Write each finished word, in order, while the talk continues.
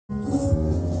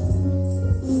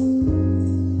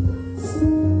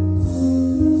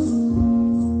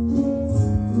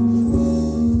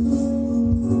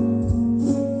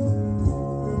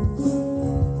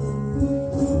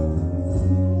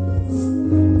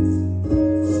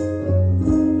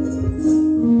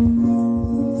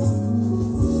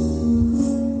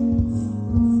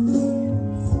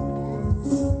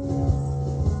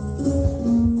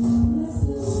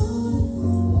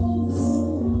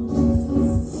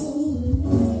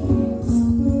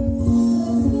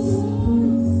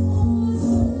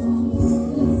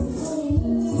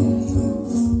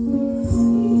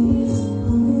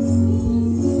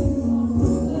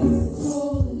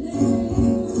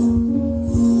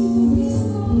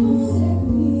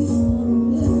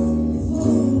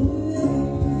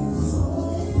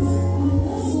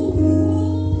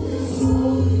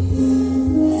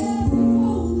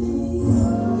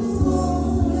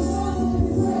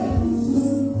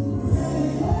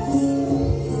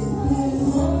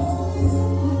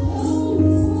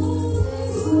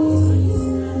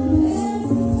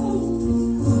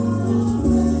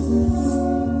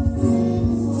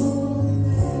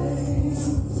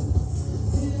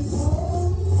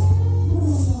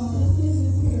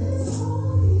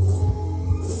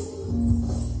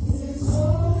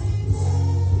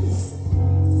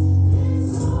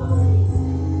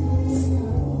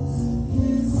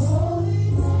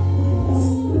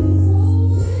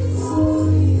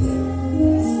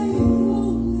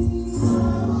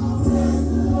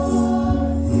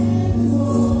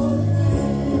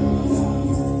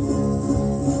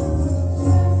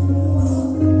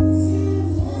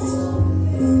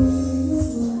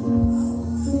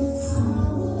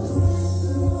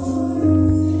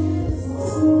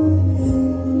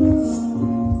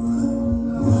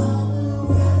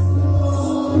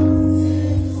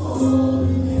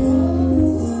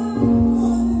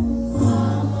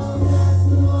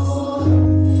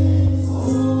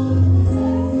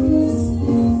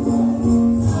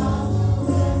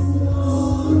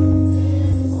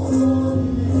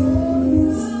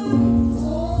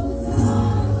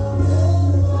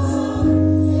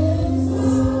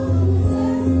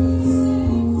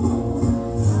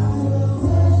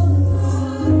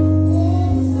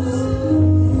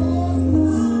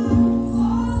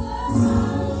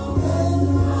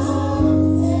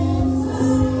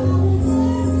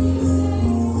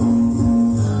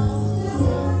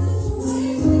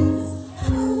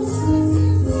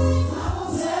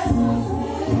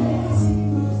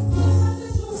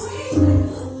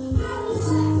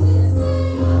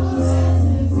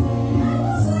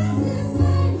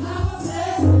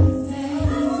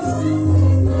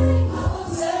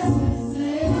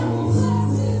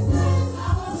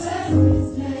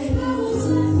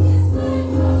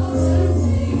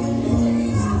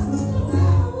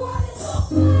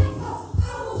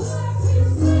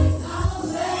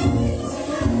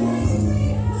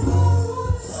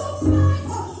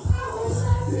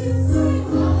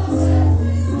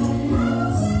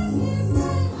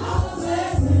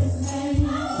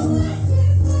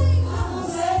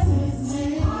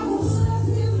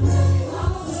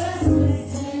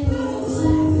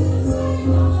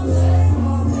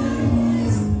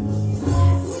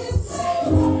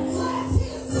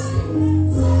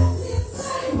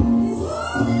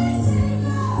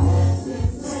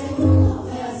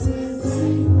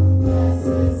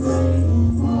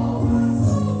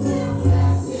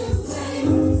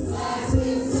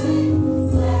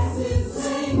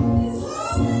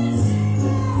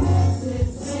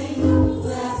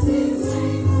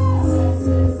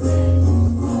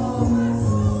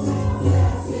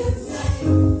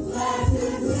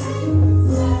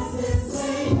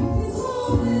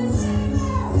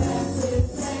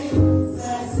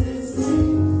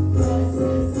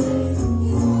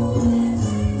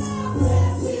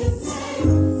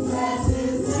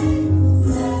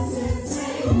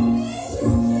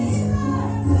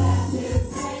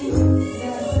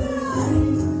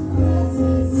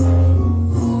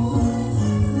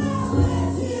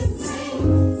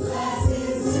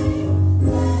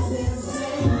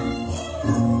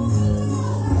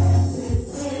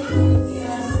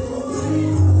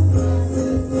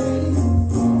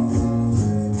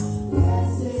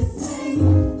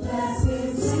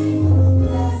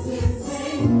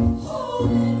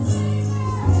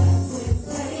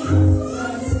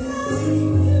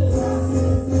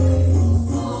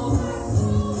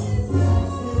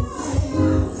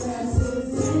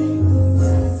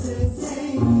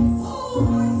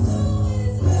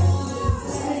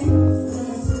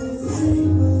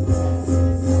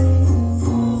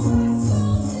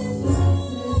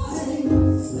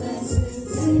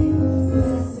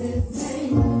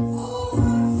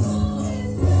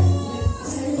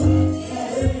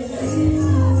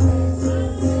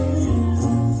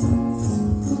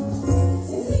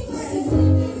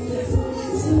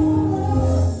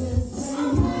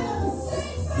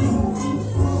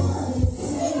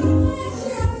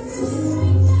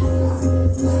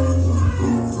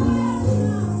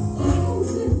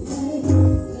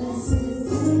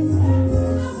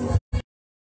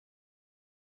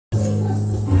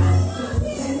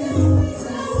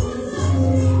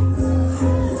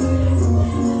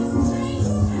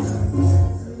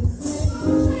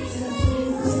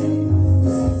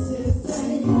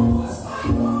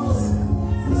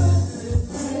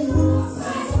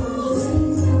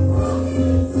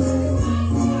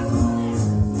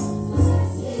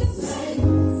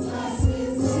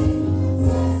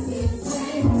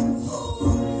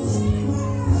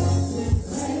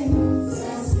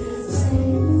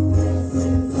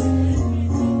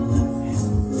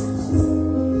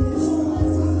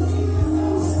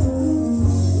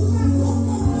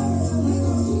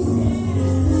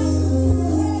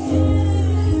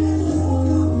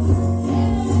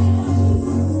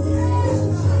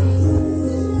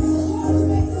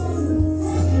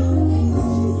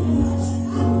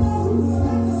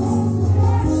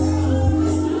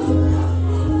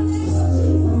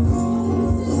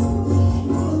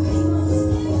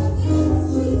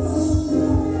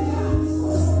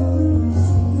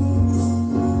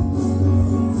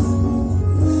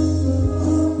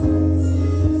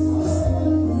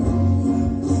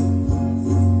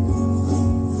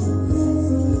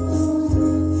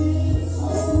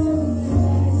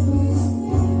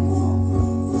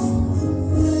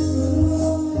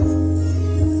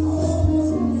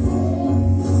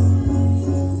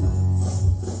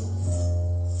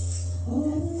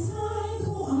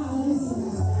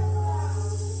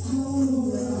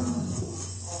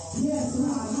Yes,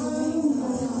 God. Hallelujah.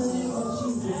 In the name of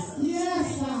Jesus.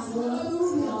 Yes, God.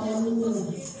 Hallelujah.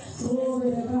 Hallelujah. Glory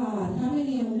to God. How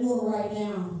many in the war right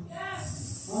now?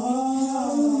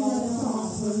 Oh, that's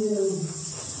awesome for you.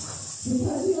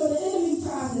 Because, you know, the enemy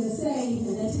tries to say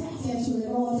and attack at you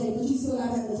all day, but you still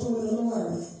got to have the joy of the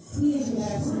Lord. He is your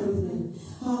absolutely.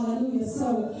 Hallelujah. So,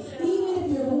 even if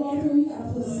you're going through, you got to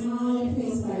put a smile on your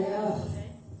face like,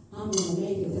 I'm going to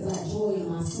make it because I have joy in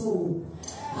my soul.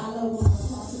 I love when I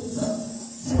talk to this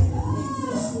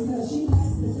because she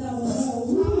lets the devil know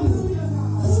who's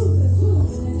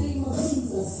in the name of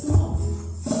Jesus. Come on.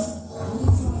 I need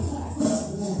you to clap for us.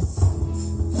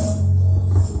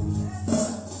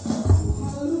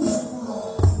 Hallelujah.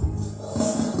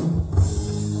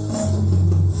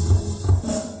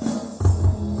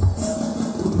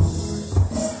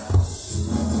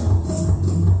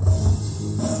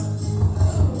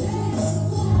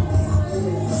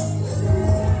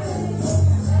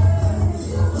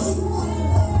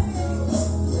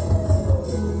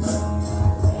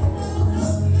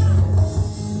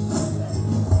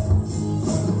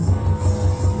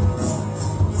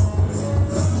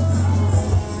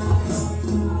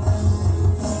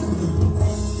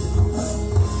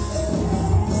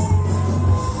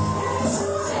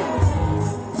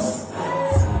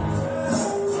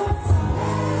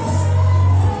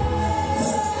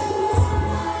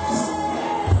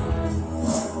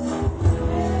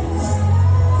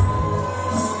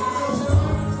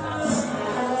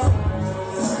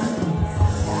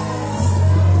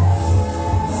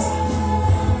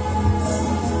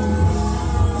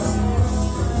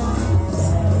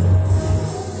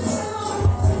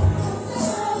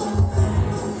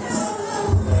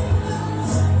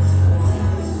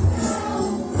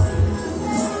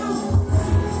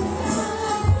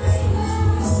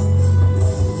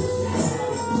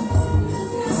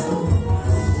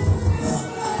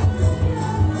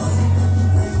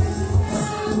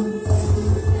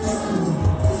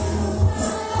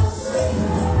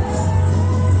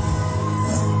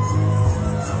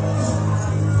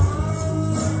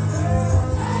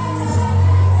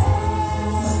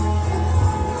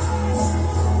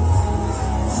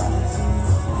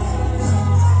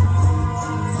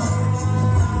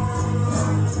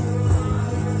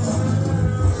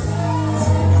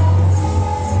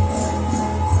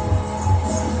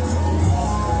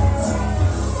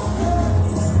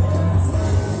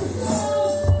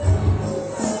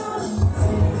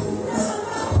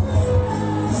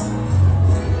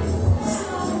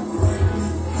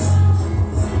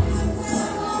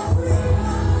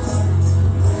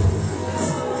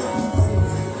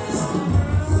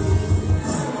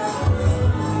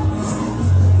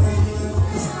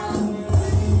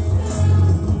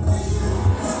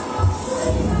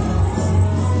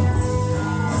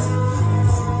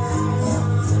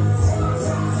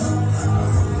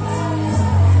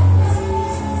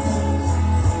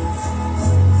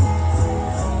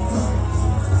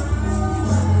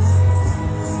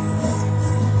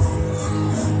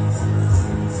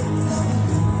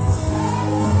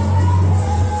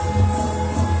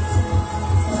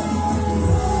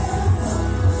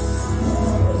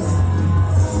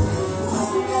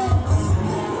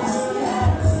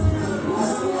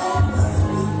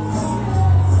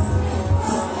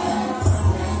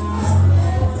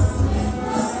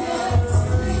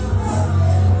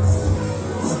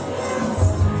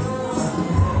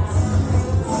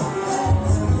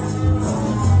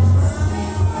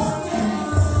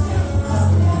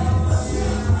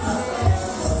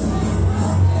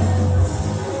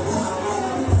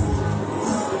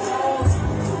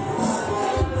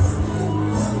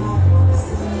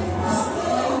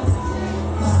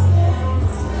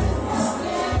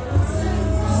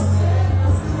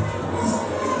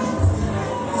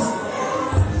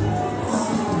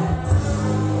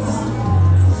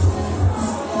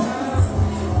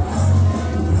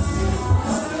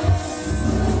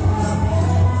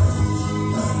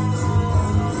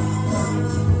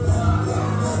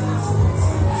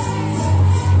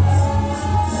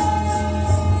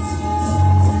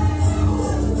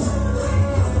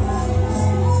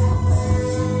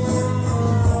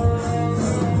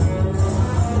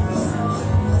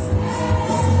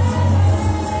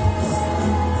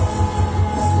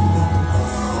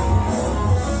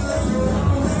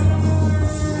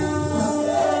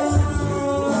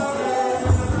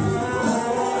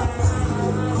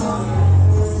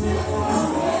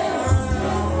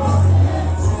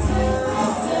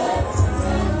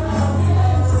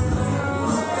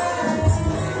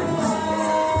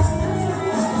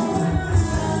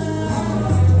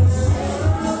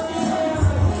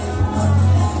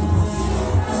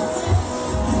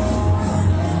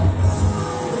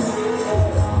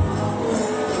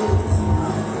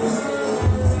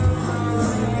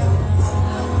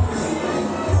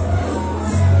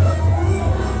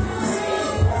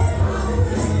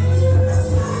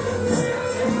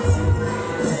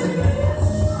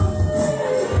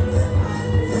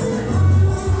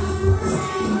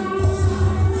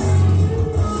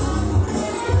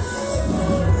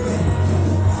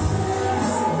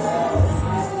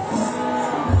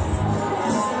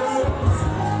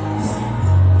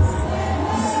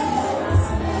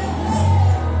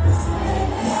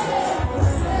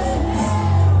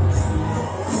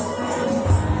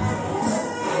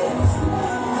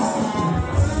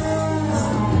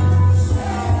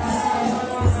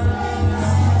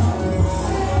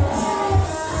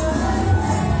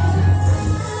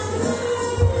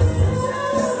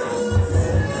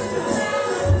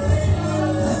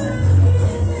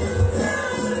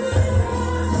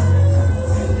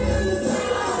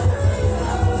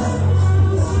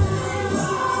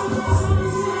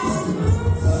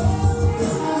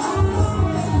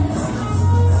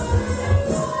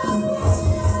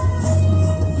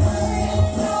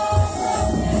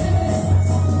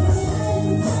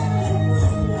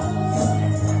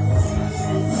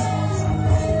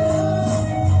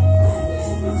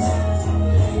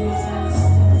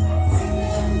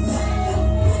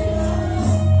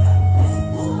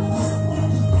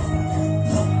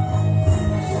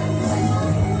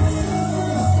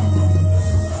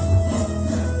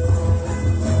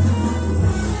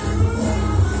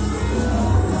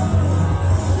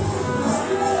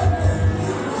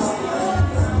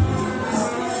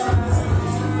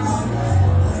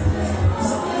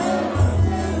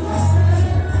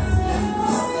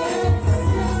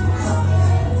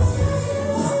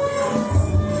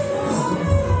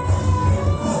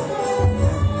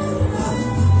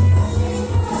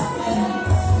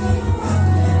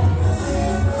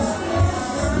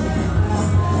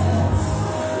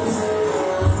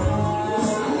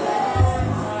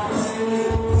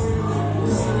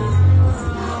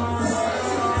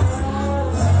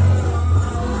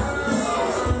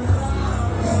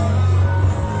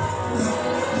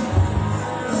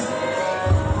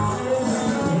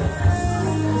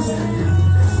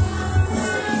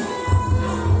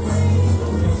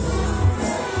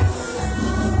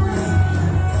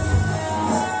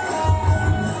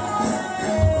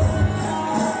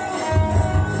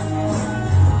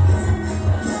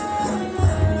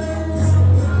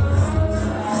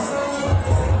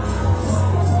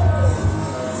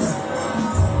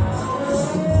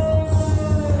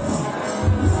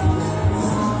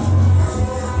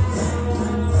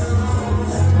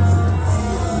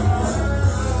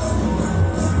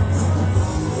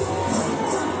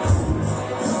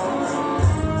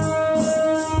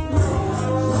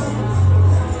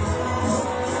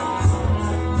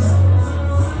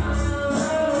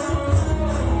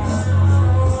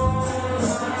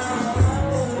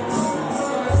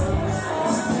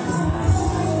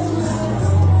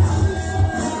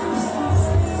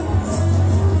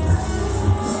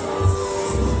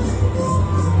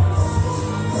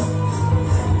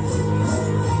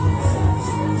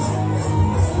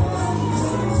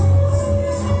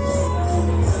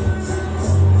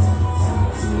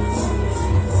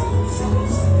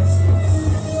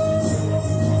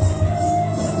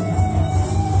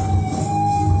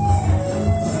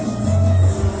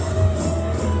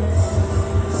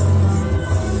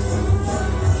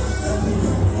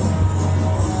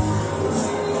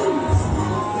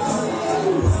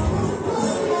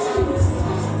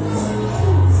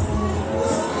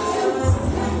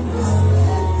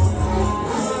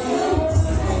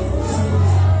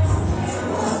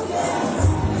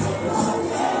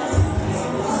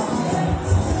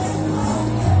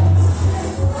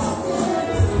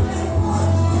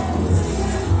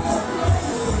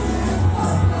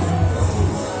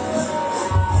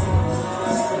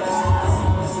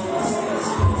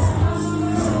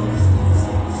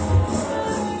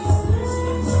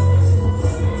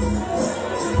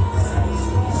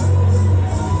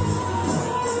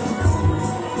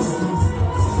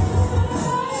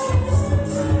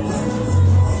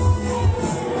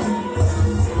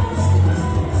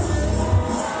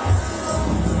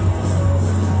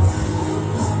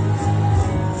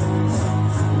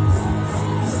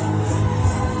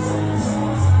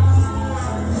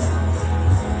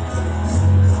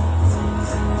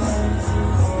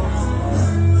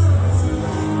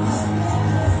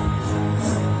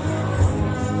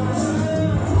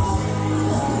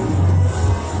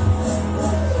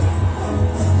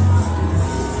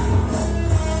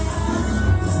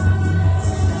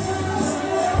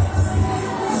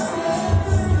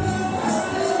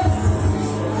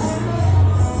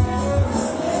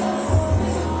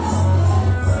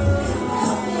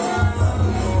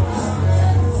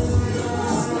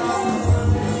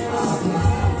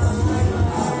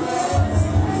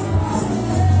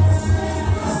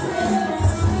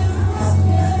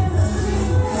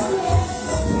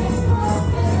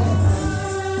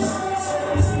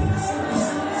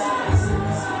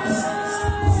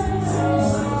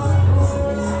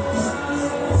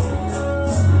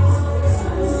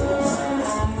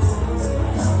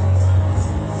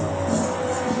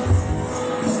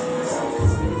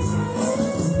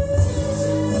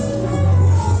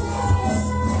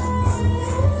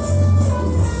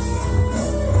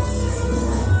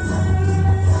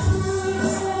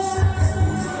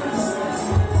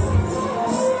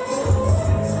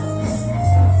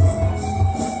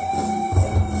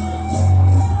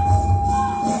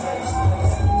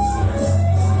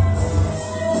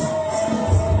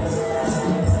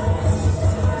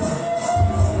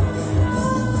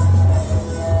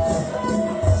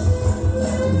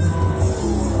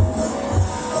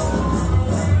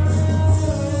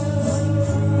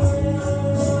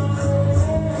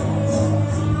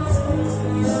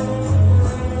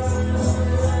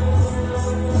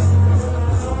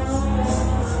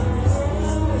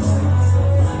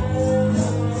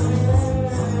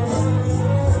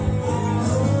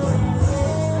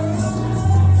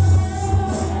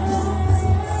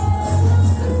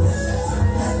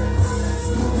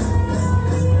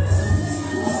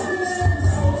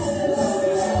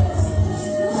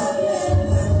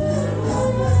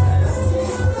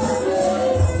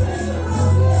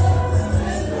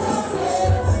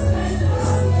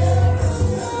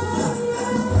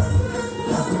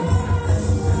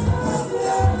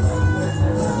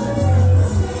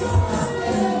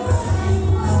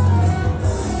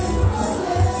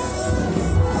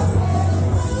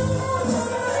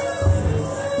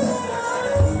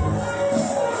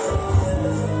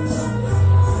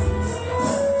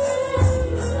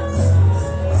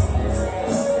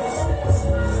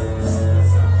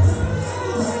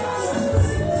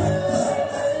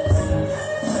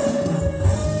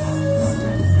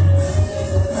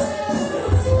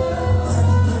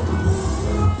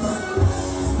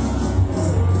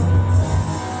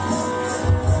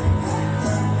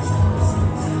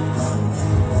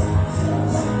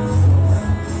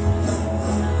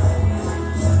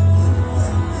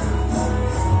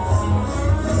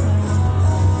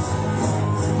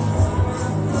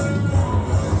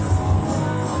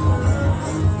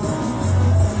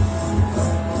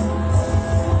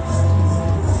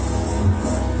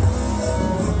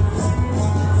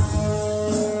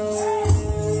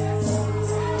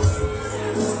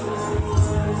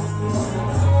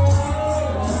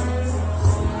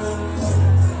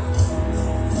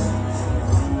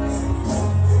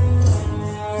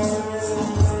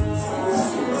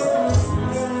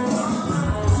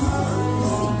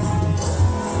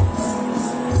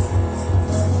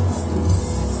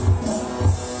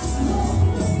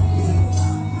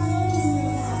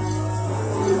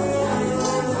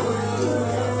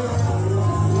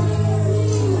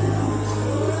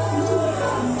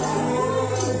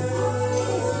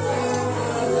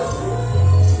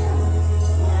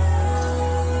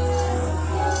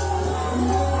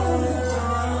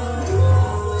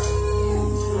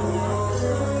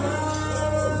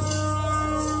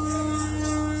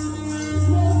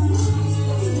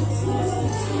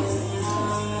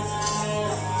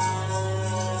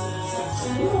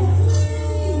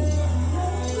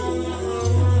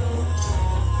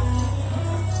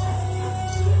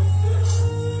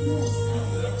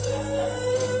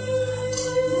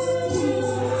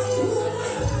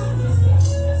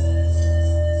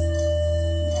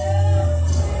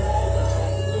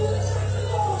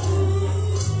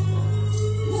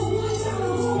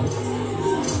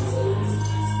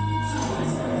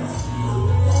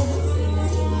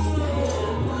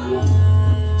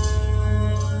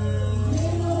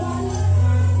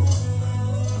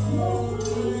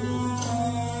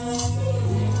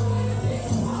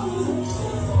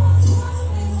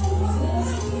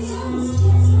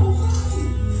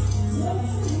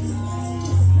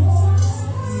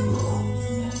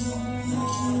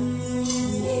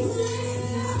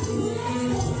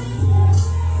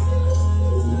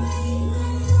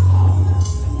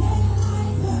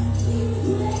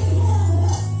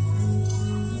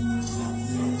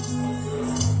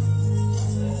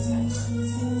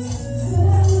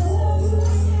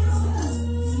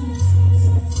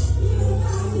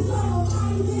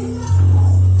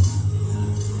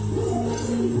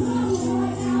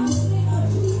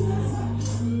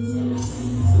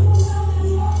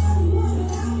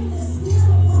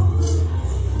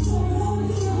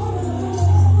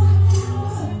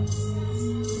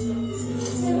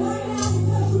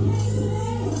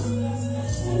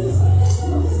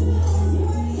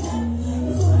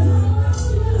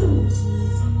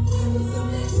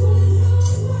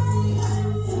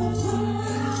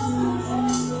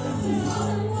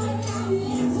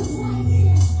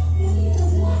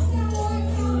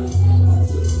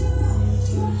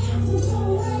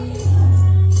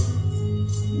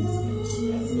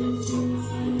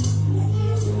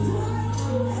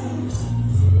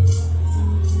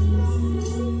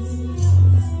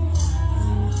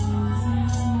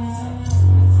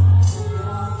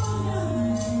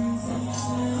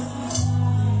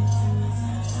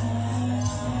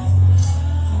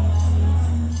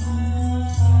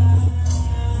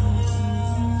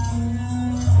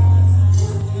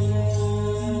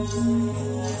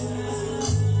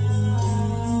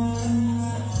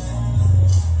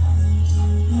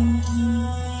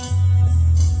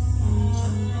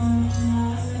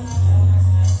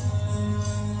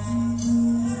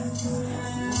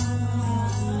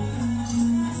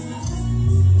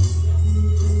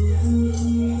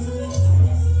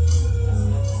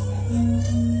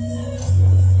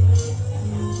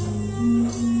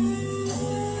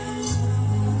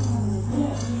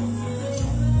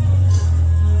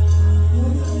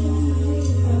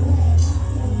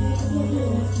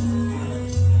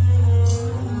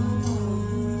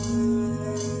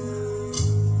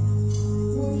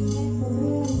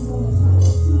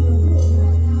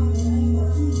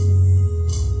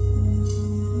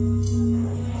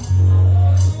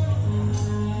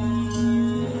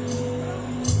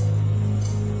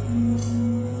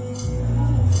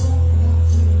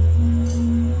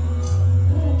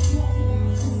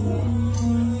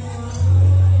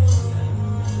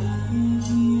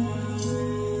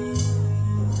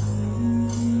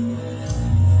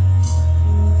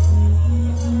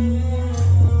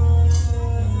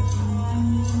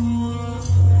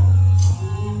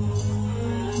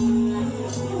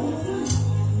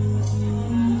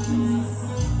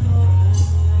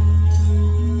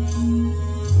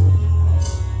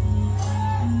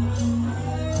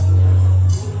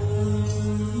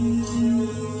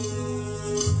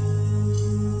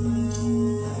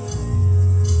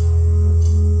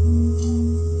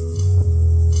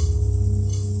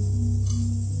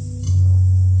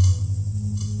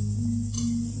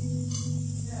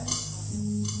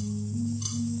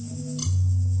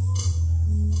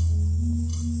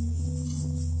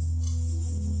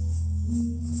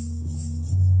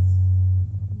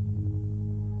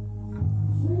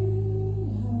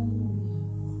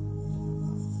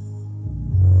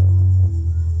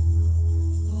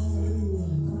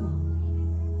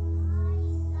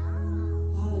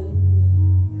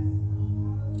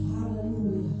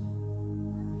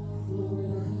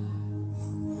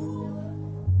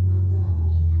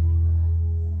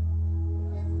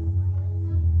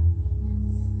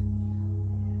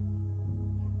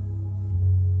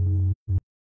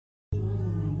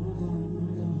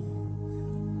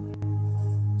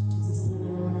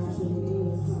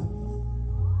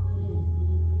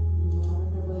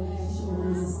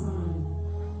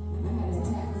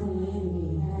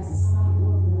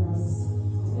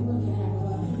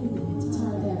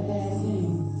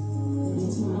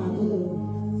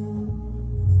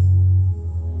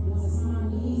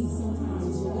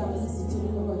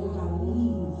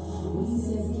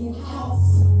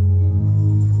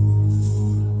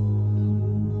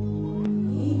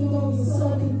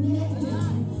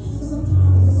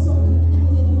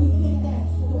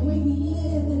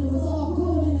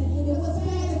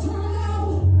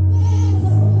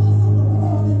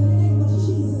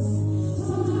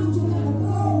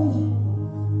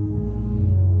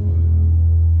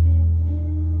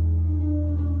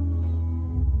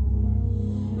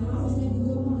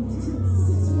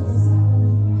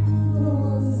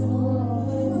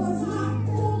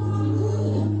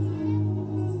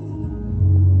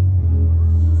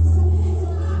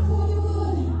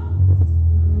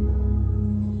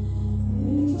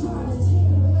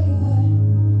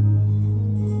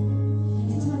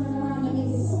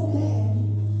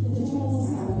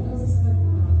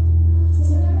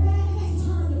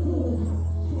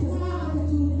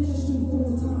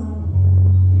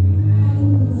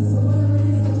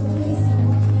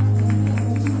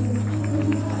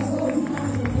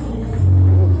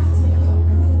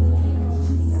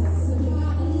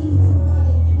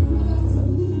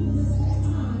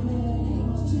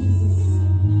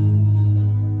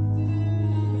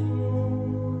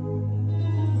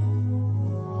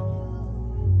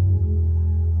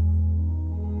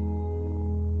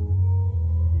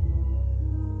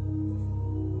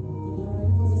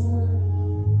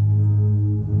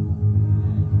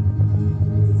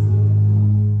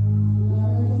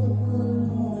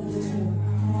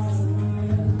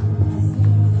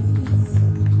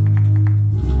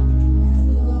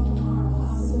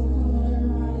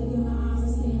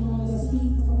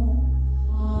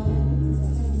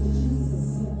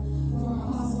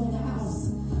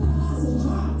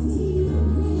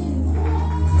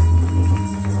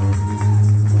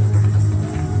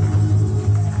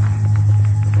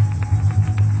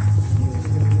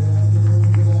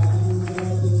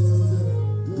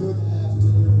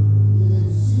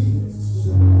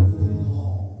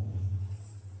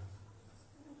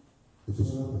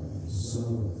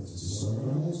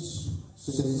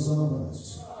 Say so much.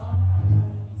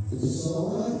 It's so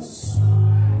much.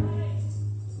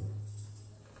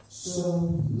 So,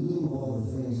 little all the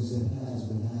things that has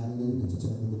been happening, the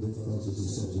technical difficulties,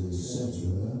 etc., etc.,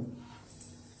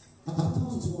 I've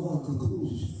come to one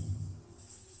conclusion.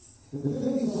 The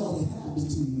things only happen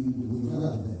to you when you're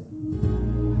relevant.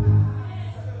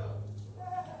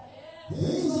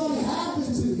 Things only happen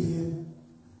to you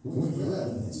when you're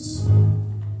relevant.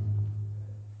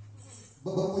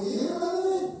 But when you're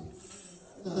irrelevant,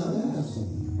 nothing happens to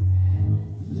you.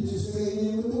 You just fade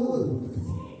in with the word.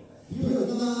 You're a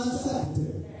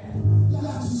non-factor.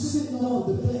 Got you sitting on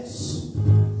the bench.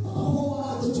 A whole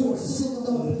lot of George sitting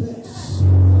on the bench. A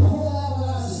whole lot of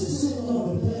guys is sitting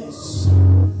on the bench.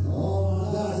 Oh my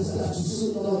God, it's got you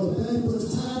sitting on the bench, but it's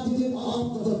time to get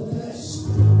off the bench.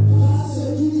 God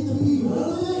said you need to be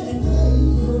relevant and pay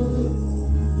your bill.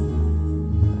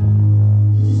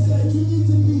 He said you need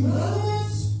to be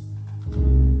relevant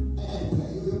and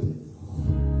pay your bill.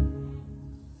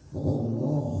 Oh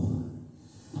Lord,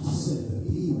 I said the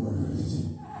B word. I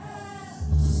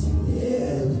said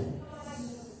bid.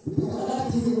 Because I like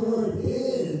to hear the word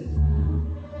bid.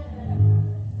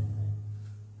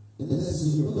 And this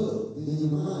is your book, then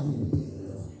your mind can be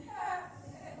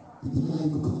you might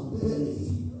even call Billy.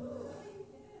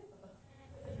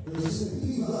 But it's a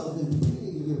be relevant,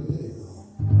 pay your bill.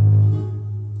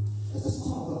 Let's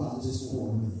talk about this for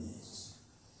a minute.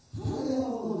 How they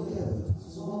all go together?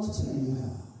 Because I want to tell you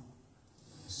how.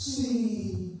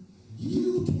 See,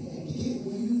 you can't get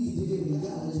where you need to get in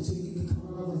God until you become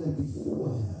relevant before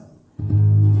Him.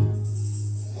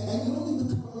 And you only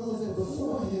become relevant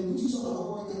before Him when you start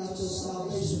working out your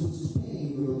salvation, which is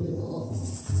paying your bill.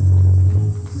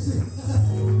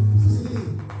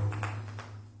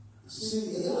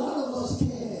 See, a lot of us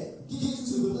can't get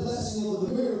to the blessing or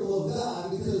the miracle of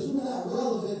God because we're not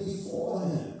relevant before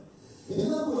Him.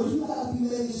 In other words, you have to be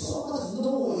making so much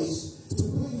noise to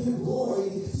bring Him glory.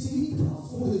 See, He comes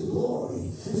for His glory.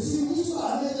 And see, when you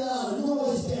start making a lot of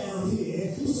noise down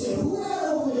here, you say, who that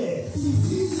over there? See,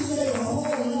 Jesus made a whole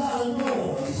lot of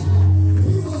noise.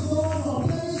 He was going from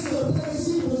place to place.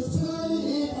 He was turning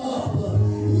it up.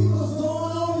 He was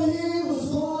going over here. He was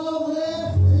going over there.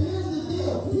 And here's the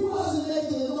deal. He wasn't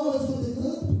making a noise with the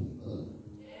good people.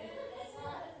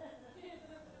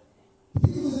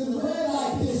 He was in the red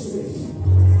light district.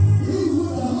 He was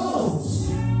with the hoes.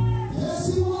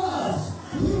 Yes, he was.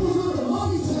 He was with the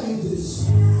money changers.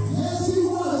 Yes, he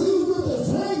was. He was with the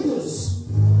drinkers.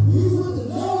 He was with the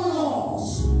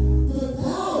know-it-alls, the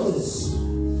doubters.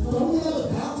 Don't we have a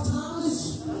doubt Thomas?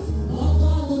 My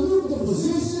God, the Luke, the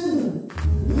physician.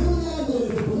 Then we have the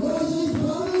Brothers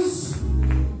brothers,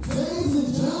 James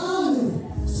and John,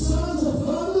 and sons of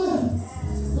thunder.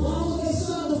 Why were they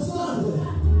sons of thunder?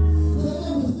 Because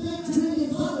they were thick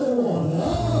drinking thunder water.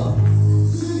 Oh,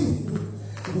 see.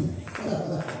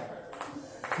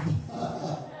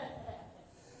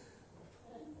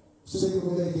 So they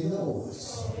were making noise.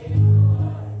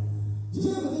 Did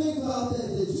you ever think about that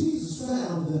Jesus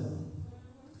found them?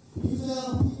 He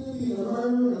found Peter being a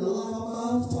murderer and a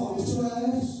loudmouth, talking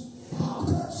trash. I'll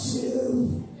cut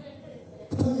you.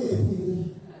 Come here, Peter.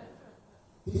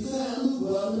 He found Luke,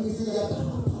 well, let me figure out the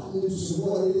hypotenuse of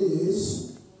what it is.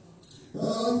 He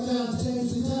found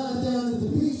James and John down at the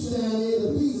beach down there,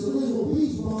 the beach, the original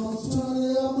beach balls,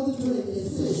 turning it up with a drink and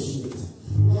fishing.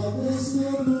 Like they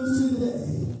still do today.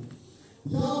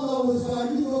 Y'all know it's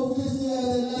like you go fishing at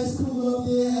that nice pool up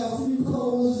there, have a few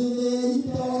coals in there, you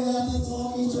don't have to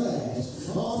talking trash.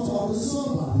 I'm talking to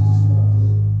somebody.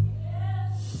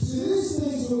 See, these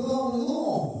things were going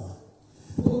on.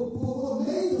 But what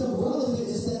made them relevant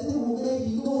is that they were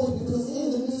making noise because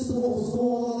in the midst of what was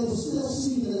going on, they were still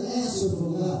seeking an answer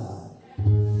from God.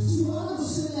 See, while they were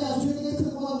sitting out drinking, they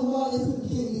couldn't wonder why they couldn't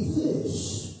get any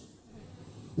fish.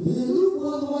 And then Luke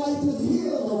wondered why he couldn't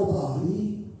heal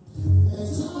nobody. And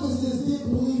Thomas just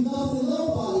didn't believe nothing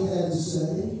nobody had to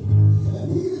say. And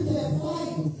Peter kept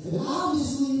fighting. And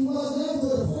obviously he wasn't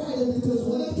able to fight him because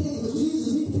when they came to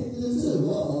Jesus, he kicked them too.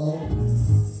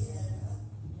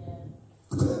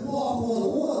 Couldn't walk on the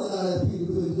water now that Peter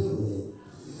couldn't do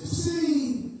it.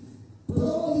 See, but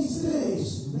all these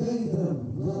things made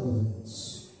them relevant.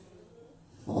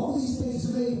 All these things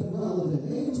made them relevant.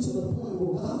 Made them to the point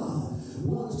where God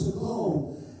wanted to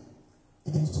go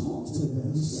and talk to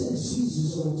them. He sent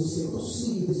Jesus over to say, go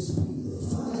see this Peter.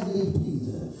 Find me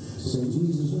Peter. So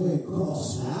Jesus went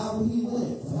across however he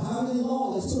went, for however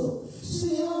long it took.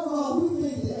 See, in our realm, we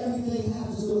think that everything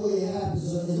happens the way it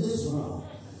happens in this realm.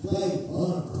 Like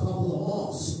a couple of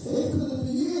months. It could have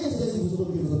been years that he was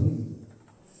looking for Peter.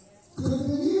 Could have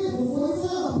been years before he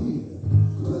found Peter.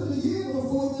 Could have been years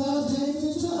before he found James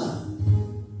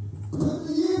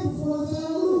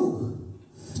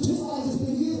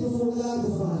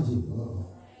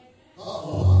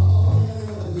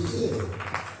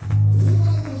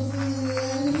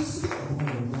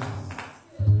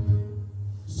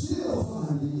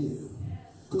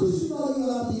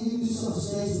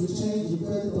currency would change, your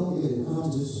credit don't get it.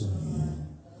 I'm just saying.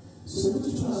 So what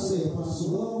you trying to say, Apostle?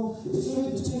 Well, it's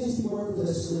strange to change people work for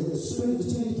that slave. It's strange to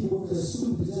change people work for that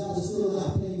stupid because y'all are still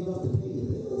not paying enough to pay your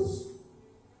bills.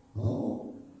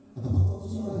 Oh, I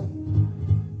thought you right.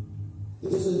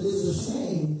 It's a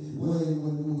shame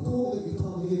when COVID you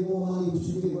come to get more money, but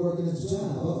you get working at the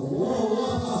job.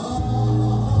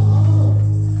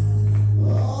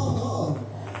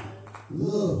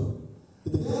 Look,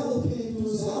 the devil came through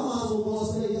and said, I might as well want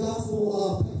to say gospel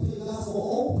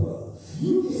Oprah.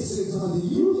 You get 600,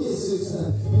 you get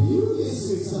 600, and you get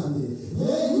 600.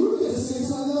 Yeah, you get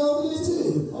 600 over there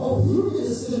too. Oh, you get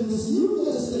a stimulus, you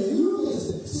get a stimulus, you get a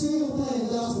stimulus. Still playing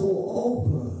gospel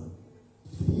Oprah.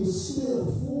 He was still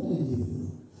fooling you.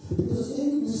 Because in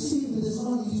you receiving this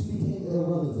money, you became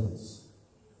irrelevant.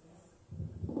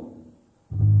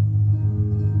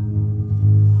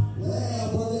 Well,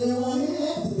 but they didn't want to hear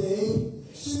that today.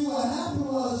 See, what happened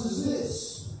is this.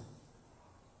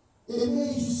 It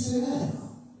made you sit down.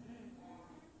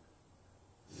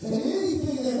 And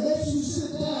anything that makes you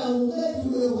sit down will make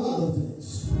you irrelevant.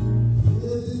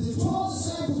 The 12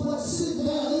 disciples went to sit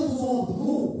down, they was on the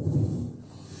move.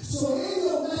 So in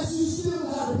your mess, you still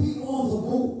got to be on the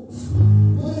move.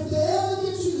 But if they ever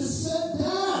get you to sit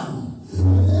down, if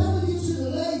they ever get you to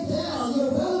lay down, your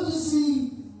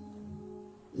relevancy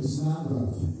is not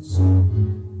relevant.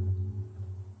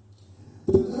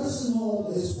 The nursing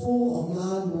home is full of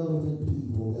non-relevant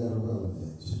people that are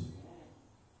relevant.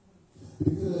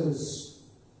 Because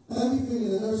everything in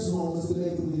the nursing home is to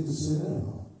make them get to sit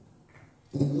down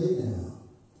and lay down.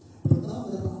 But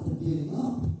nothing about them getting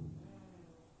up.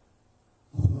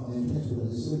 Oh, no, they catch what I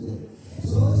just said there.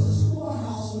 So it's a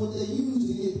storehouse what they use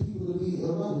to get people to be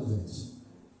irrelevant.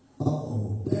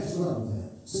 Uh-oh, that's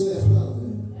relevant. Say that's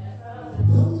relevant.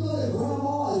 Don't you know that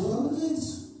grandma is relevant?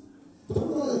 Don't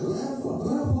you know that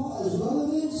grandpa is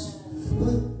relevant?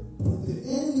 But the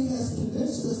enemy has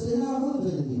convinced us they're not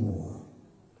relevant anymore.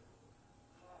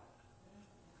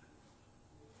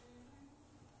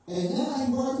 And now he's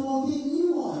working on getting you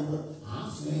on. But I'm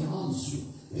staying home.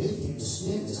 They get the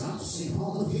snippets. I'm staying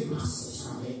home and get my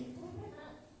 600.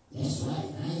 That's right.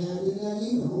 I ain't got to do that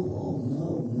either. Oh,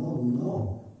 no.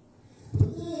 But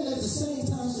then at the same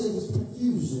time, there was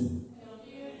confusion.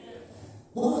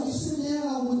 While you sit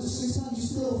down with the 600, you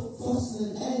still fussing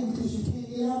and angry because you can't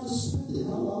get out to spend it.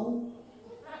 Hello?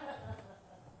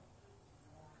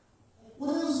 When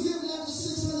they was giving out the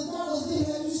 $600, they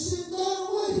had you sit down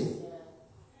with it.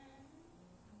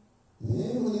 And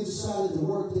then when they decided to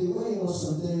work their way on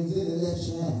some things, then they let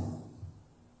you out.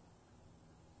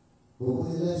 But when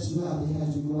they let you out, they had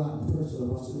you go out and purchase a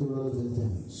bunch of irrelevant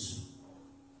things.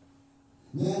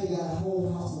 Now you got a whole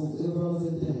house of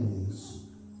irrelevant things.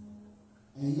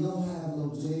 And you don't have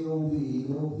no J-O-B,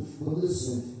 But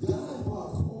listen, God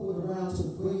brought COVID around to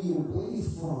bring you away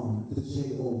from the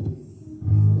J-O-B.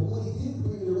 But what he did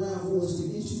bring it around for was to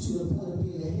get you to the point of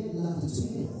being a head, not the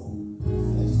tail.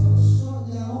 And he started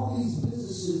shutting down all these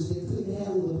businesses that couldn't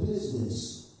handle the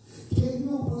business. Gave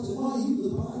you a bunch of money, you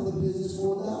could buy the business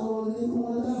for $1 and then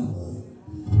for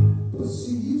 $1. But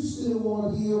see, you still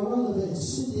want to be irrelevant and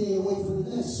sit there and wait for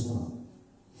the next one.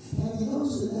 Have you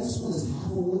noticed the next one is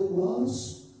half of what it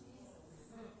was?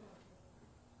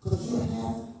 Because you're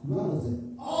half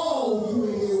relevant. Oh, you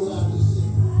ain't hear what I just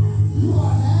said. You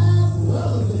are half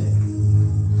relevant.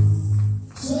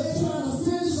 So they're trying to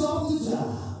finish off the job.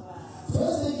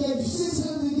 First they gave you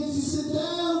 600 to get you sit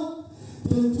down,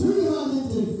 then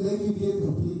 300 to make you get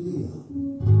completely up.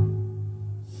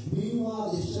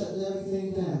 Meanwhile, they're shutting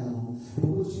everything down.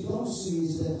 But what you don't see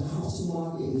is that the housing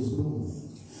market is booming.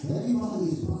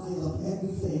 Everybody is buying up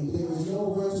everything. There is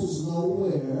no rentals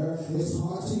nowhere. It's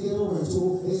hard to get a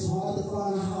rental. It's hard to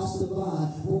find a house to buy.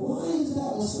 But why is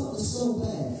that when something's so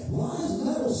bad? Why is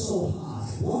metal so high?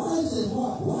 Why is it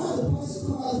hard? Why the price of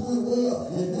cars went way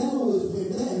up and metal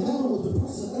the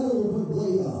price of metal went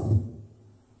way up?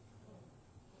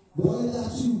 Boy,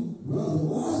 got you, brother.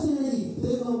 Why is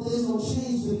there's no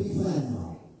change to be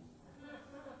found?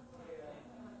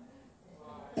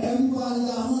 Everybody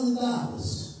got $100.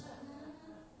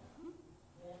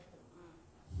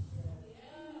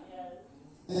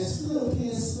 And still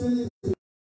can't spend it.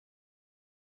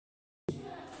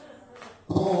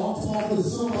 Oh, I'm talking to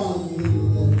somebody here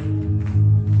today.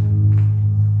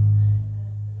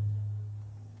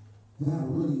 That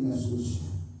really mess with you.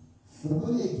 And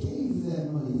when they gave you that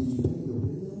money, did you pay your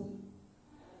bill?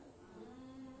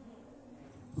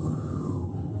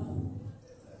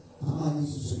 I might need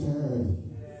some security.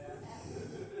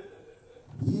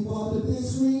 You bought the big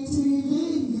screen TV,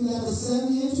 you got the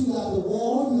 70-inch, you got the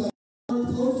wall, you got the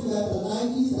clothes, you got the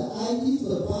Nikes,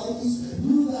 the Bikes,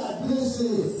 you got say,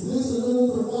 listen, a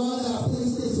little bit of wine, got a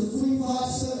PlayStation 3, 5,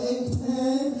 7, 8,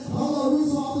 10. I don't know what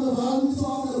we're talking about. We're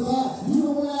talking about, you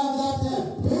know, when I got that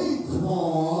big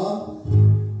car.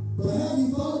 But have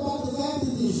you thought about the fact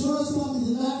that the insurance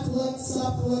company did not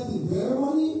stop collecting their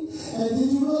money? And did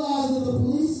you realize that the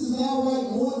police is now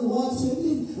writing more than one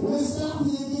ticket? When they stop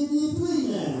you, they give you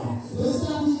 3 now. They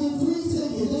stop you, get 3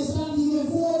 tickets. They stop you, get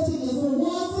 4 tickets for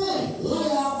one thing.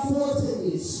 Light out 4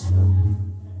 tickets.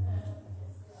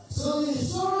 So the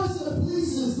insurance and the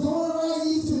police is going around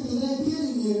these tickets and they're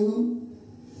getting you,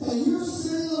 and you're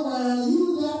sitting around,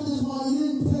 you got this money, you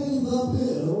didn't pay the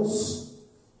bills,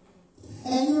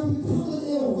 and you're becoming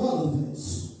irrelevant.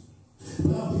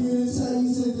 But I'm here to tell you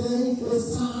today,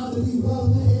 it's time to be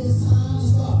relevant, it's time to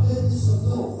start making some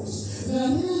noise.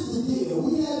 Now here's the deal,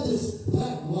 we had this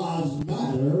Black Lives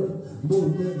Matter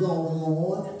movement going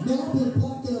on. Now I've been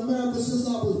black in America since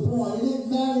I was born. It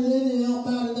didn't matter then, it don't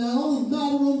matter now. It only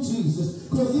matter in Jesus.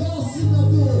 Because y'all sitting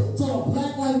up there talking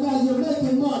Black Lives Matter, you're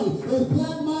making money. If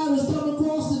Black Matters come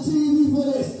across the TV for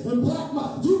this, and Black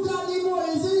Matter, you got any more?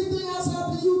 Is anything else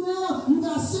happening to you now? You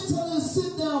got 600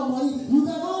 sit-down money. You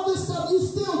got all this stuff. You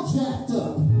still jacked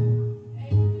up.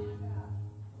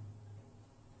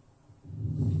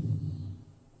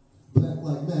 Black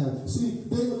Lives Matter. See,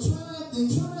 they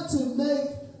tried to make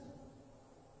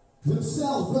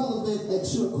themselves relevant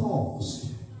at your cause.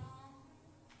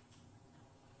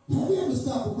 Have you ever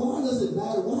stopped? Why does it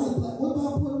matter? What about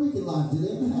Puerto Rican lives? Do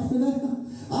they matter now?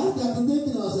 I've got to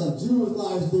thinking of myself. Jewish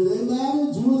lives, do they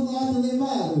matter? Jewish lives, do they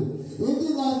matter?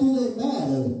 Indian lives, do they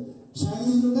matter?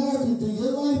 Chinese Americans, do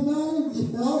your life matter?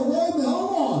 No, wait a minute,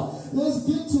 hold on. Let's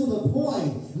get to the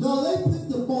point. No, they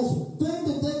picked the most thing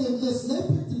that they can listen. They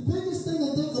picked the biggest thing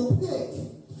that they can pick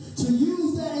to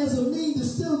use that as a means to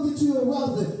still get you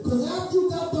irrelevant. Because after you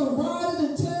got them riding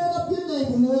and tearing up your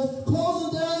neighborhood,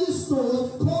 closing down your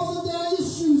stores, closing down your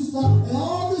shoe stuff, and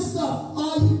all this stuff,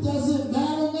 does it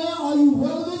matter now? Are you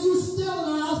relevant? You still in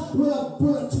a house with a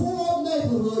tore-up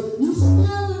neighborhood. You still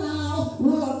in a house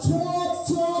with a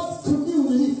tore-up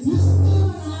community. You still in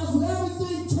a house with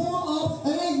everything tore up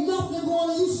and ain't nothing going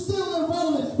on. You still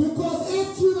irrelevant. Because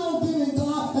if you don't get in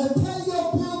God and pay your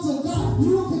bill to God,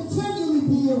 you will continually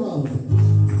be irrelevant.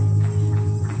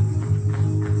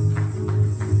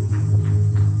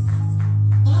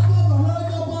 I never heard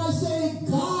nobody say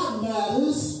God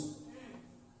matters.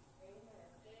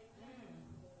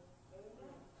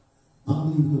 I'm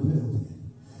leaving the building.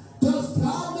 Does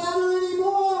God matter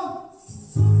anymore?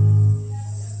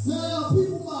 Now,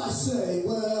 people might say,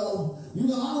 well, you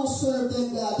know, I don't serve that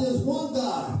God. There's one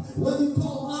God. Whether you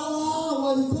call him Allah,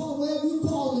 whether you call him whatever you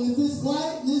call him, if this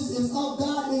likeness is of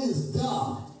God, it is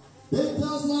God. It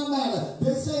does not matter.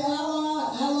 They say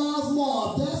Allah's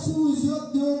law. If that's who is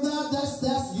your God,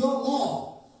 that's your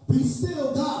law. Be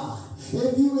still God.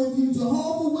 If you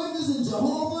Jehovah Witness and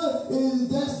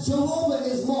that's Jehovah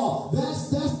is law. That's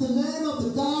the name of the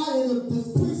God and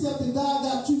the precept that God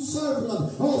got you serving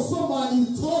under. Oh, somebody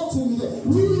needs to talk to me there.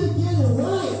 We need to get it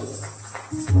right.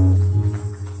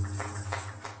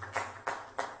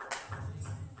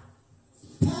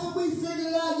 Haven't we figured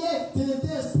it out yet that if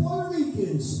there's Puerto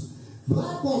Ricans,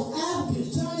 Black folks,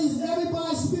 Africans, Chinese,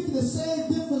 everybody speaking the same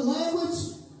different language,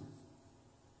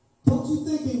 don't you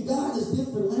think in God is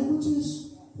different languages?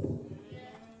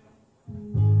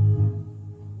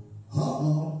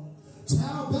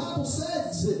 Tower Bible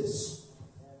says this.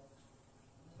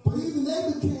 But even they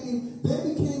became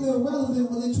irrelevant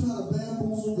when they tried to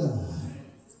bamboozle God.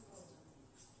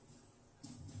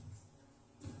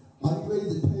 Are you ready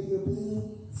to pay your bill?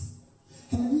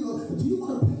 Do you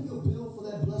want to pay your bill for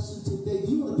that blessing today?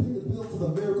 Do you want to pay the bill for the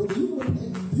miracle? Do you want to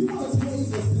pay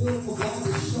the bill for God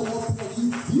to show up for you?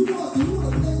 Do you want to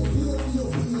pay the bill for your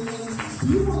healing? Do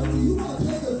you want to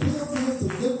pay the bill for your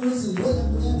deliverance and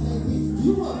whatever that may be? Do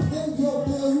you want to pay your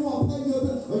bill? You want to pay your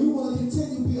bill? Or you want to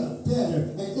continue to be a debtor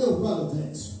and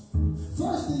irrelevant?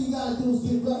 First thing you got to do is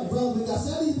get relevant. God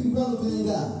said you to be relevant in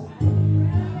God.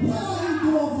 What are you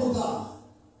doing for God?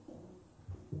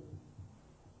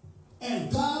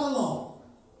 And God alone.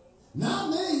 Not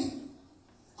me.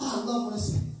 I love when they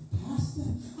say, Pastor,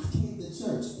 I came to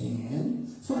church. And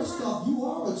first off, you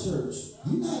are a church.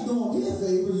 You're not going to get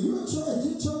favor. You're a church.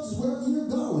 Your church is wherever you're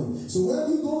going. So wherever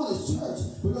you're going is church.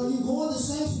 But are you going to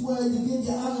sanctuary to give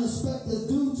your honor and respect that's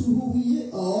due to who he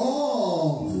is?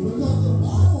 Oh, because the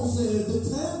Bible says the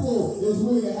temple is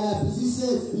where it happens. He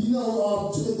said,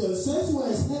 the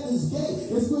sanctuary is heaven's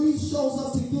gate. It's where he shows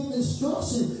up to give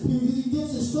instruction. He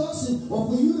gives instruction or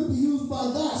for you to be used by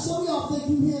God. Some of y'all think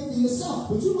you're here for yourself,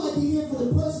 but you might be here for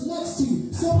the person next to you.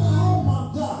 So, oh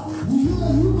my God,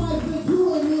 you might think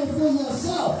you're in here for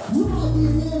yourself. You might be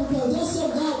here because that's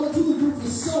something God wants you to do for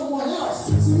someone else.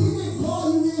 See, he didn't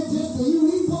call you here just for you.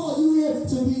 He called you here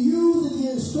to be used and be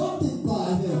instructed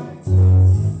by him.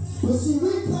 But see,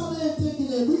 we come in thinking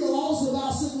that we are also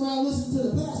about sitting around listening to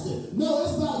the pastor. No,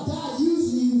 it's about God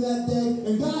using you that day,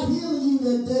 and God healing you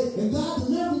that day, and God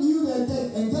delivering you that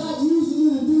day, and God using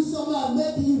you to do something about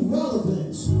making you relevant.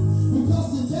 Because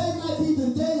today might be the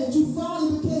day that you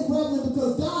finally became relevant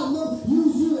because God knows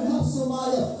used you to help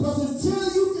somebody else. Because until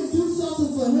you can do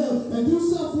something for him and do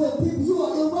something for people, you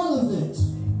are irrelevant.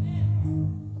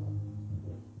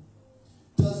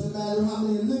 Doesn't matter how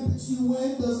many Olympics you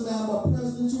win, doesn't matter what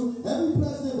president you win. Every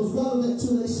president was relevant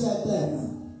until they sat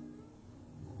down.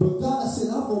 But God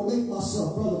said, I'm going to make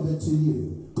myself relevant to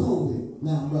you. COVID,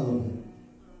 now I'm relevant.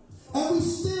 And we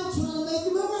still trying to make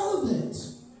him irrelevant.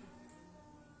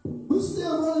 We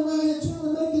still running around here trying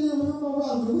to make it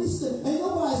irrelevant. We still, ain't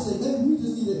nobody said, maybe we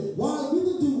just need to, why we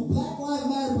can do Black Lives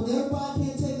Matter, but everybody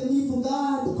can't take a knee for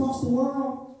God across the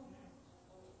world.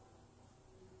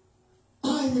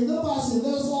 I ain't hear nobody say,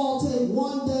 let's all take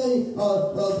one day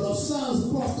of silence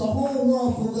across the whole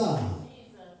world for God.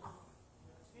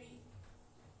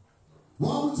 Why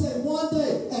don't we take one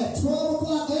day at 12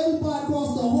 o'clock, everybody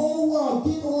across the whole world,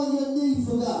 get on your knees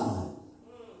for God.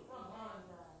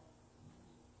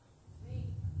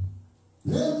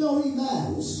 Let him know he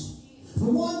matters. For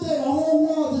one day, the whole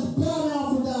world just bow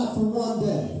down for God for one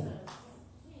day.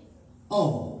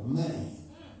 Oh, man.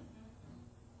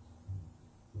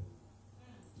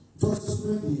 1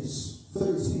 Corinthians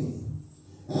 13.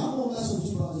 And I'm going to mess with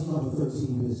you about this number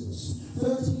 13 business.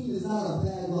 13 is not a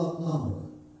bad luck number.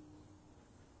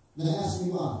 Now ask me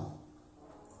why.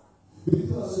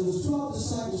 Because it was 12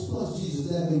 disciples plus Jesus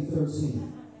that made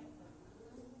 13.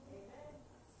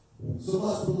 So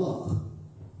much for luck.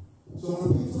 So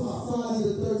when people talk about Friday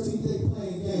the 13th, they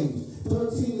playing games.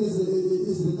 13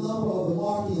 is the number of the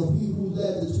marking of people who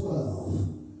led the 12.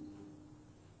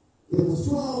 It was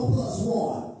 12 plus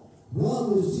 1.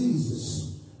 1 was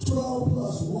Jesus. 12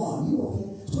 plus 1. You okay?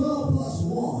 12 plus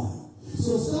 1.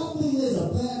 So stop thinking there's a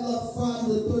bad luck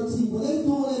Friday the 13th. When they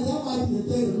doing that might be the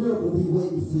day the miracle will be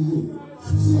waiting for you.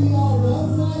 See y'all,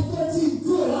 Friday 13th,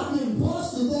 good. I'm getting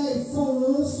blessed today,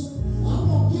 fools. I'm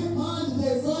going to get mine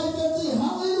today. Friday 13th,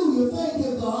 hallelujah. Thank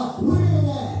you, God. Where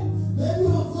at? Maybe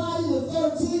on Friday the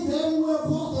 13th, everywhere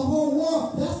across the whole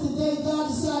world, that's the day God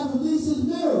decided to release his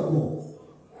miracle.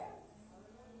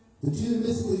 But you didn't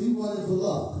miss it because you wanted for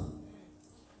luck.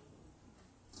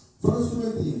 1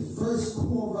 Corinthians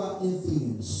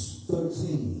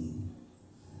 13,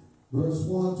 verse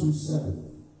 1 through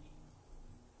 7.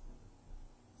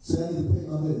 Say, I need to pay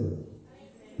my bill.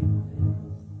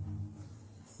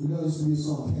 You know, there used to be a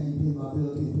song, can you pay my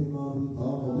bill, can you pay my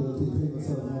bill, can you pay my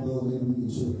telephone bill, maybe we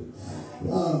can share it.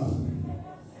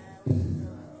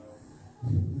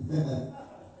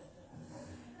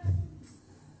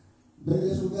 Maybe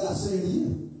that's what God's saying to you.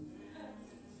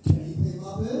 Can you pay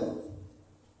my bill?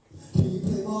 Can you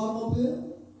pay my automobile?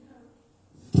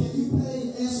 Can you pay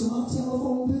and answer my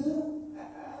telephone bill?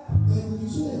 Maybe you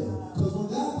should. Because when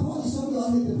God calls you, some of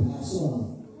y'all hit the pass on him.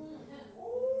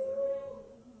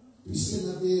 You sitting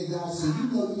up there, God said, you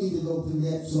know you need to go through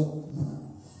that. So,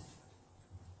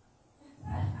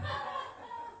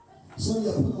 some of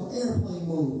y'all put on airplane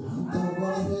mode. I'm going to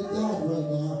run ahead God right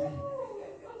now.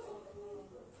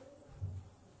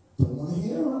 Don't want to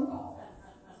hear him.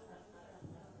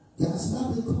 God's not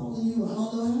been calling you. I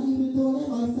don't know how you've been doing that,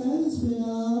 my friend. It's been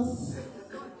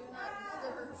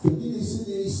For me, they sit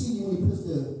there, they see you when you push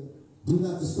the do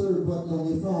not disturb button on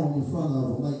your phone in front of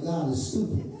them. Like God is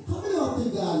stupid. How many of y'all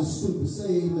think God is stupid?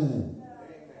 Say amen.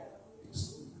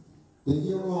 Then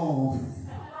you're wrong.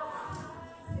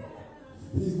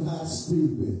 He's not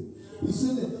stupid. He's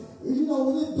sitting there. You know,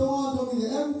 when it dawned on me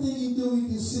that everything you do,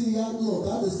 you can see. I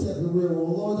just kept it real.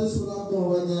 Well, Lord, this is what I'm doing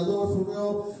right now. Lord, for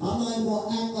real, I'm not even going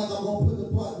to act like I'm going to put the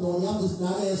button on you. I'm just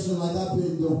not answering like I've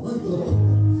been doing.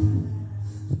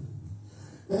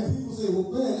 And people say,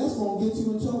 well, man, that's going to get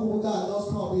you in trouble with God. No, it's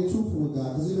called being truthful with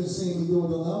God because you've been seeing me do it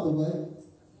the other way.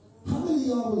 How many of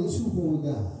y'all really truthful with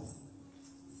God?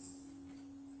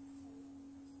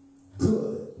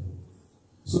 Good.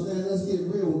 So then let's get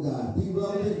real with God. Be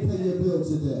relevant and pay your bill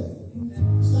today.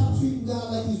 Stop treating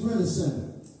God like he's rent a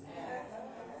center.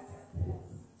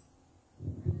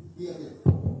 Be up there.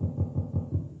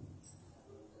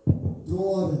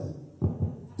 Daughter.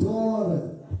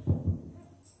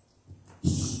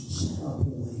 Shut up,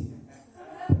 boy.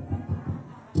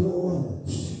 Daughter.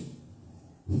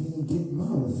 He didn't get my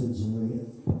refrigerator.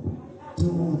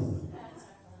 Daughter.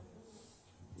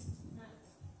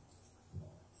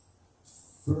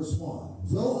 1 Verse 1.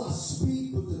 Though I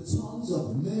speak with the tongues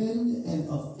of men and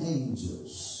of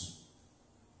angels,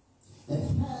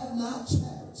 and have not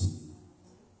charity,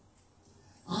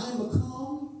 I am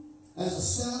become as a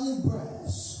sounding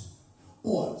brass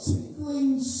or a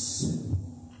tinkling cymbal.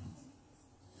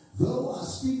 Though I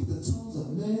speak with the tongues of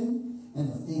men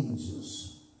and of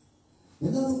angels.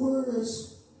 In other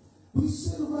words, we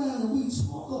sit around and we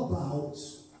talk about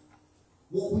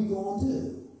what we're going to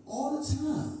do all the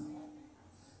time.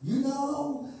 You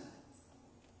know,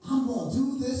 I'm going to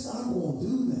do this, I'm going to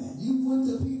do that. You went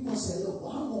to people and say, look,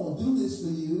 I'm going to do this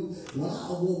for you. When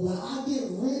I get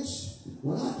rich,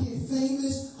 when I get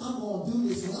famous, I'm going to do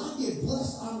this. When I get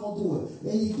blessed, I'm going to do it.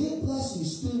 And you get blessed and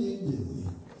you still didn't do it.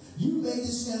 You made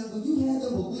it sound good. You had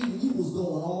them believing you was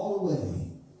going all the way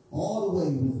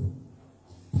with it.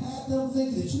 Had them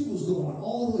thinking that you was going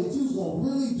all the way, you was going to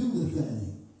really do the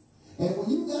thing. And when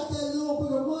you got that little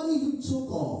bit of money, you took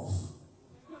off.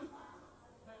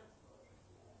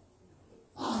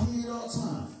 I hear it all the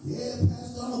time. Yeah,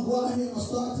 Pastor, I'm going to go out here, I'm going to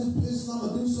start this business, I'm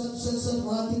going to do such.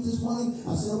 When I get this money,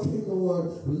 I said, okay,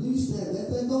 Lord, release that.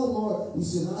 Let that go, Lord. He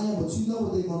said, I am, but you know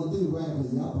what they're going to do, right? I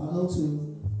know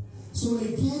too. So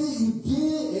they get it, you get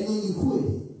it, and then you quit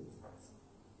it.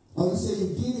 Or you say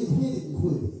you get it, hit it, and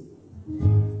quit it.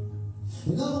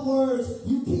 In other words,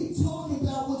 you keep talking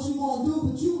about what you're going to do,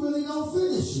 but you really don't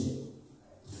finish it.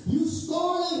 You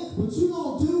started, but you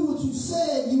don't do what you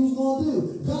said you was going to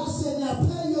do. God said, now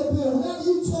pay your bill. Whatever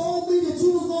you told me that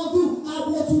you was going to do, I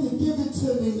want you to give it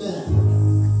to me now.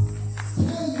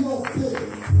 Pay your bill.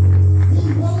 He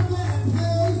wrote that,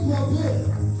 pay your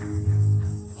bill.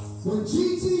 When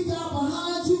GT got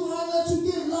behind you, I let you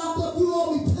get locked up, you owe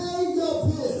me, pay your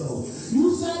bill.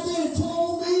 You sat there and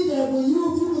told me that when you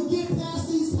would get past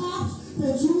these cops,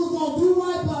 that you was going to do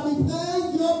right by me, pay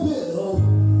your bill.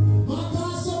 My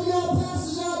God, some of y'all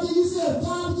pastors out there, you said if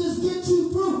God would just get you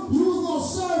through, you was going to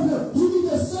serve him. You need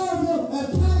to serve him and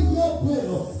pay your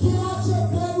bill. Get out your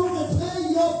bedroom and pay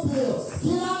your bill.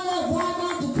 Get out of that ride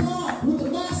out the car with the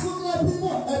mask looking at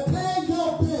people and pay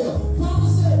your bill. Father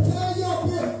said, pay your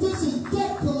bill. This is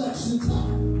debt collection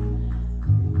time.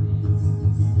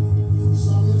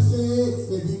 Some of you say,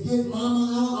 if you get mama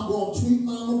out, I'm going to treat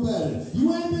mama better. You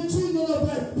ain't been treating her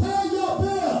better. Pay your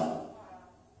bill.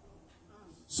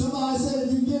 Somebody said,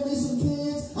 if you give me some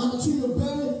kids, I'm going to treat them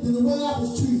better than the way I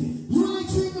was treated. You ain't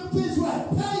treating them kids right.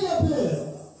 Pay your bill.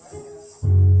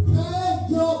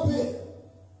 Pay your bill.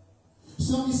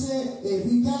 Somebody said, if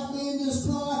you got me in this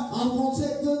car, I'm going to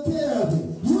take good care of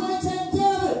you. You ain't taking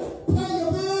care of it. Pay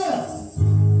your bill.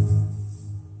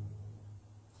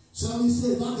 Somebody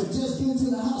said, if I could just get into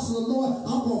the house of the Lord,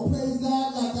 I'm going to praise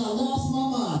God like I lost my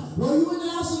mind. Well, you in the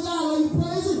house of God, are you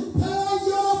praising? Pay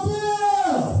your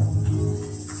bill.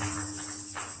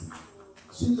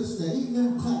 See, listen there, even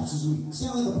them claps this week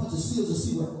sound like a bunch of seals at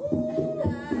SeaWorld.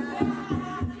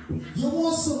 You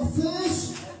want some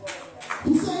fish?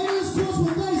 You say it is close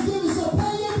with Thanksgiving, so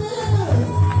pay your bill.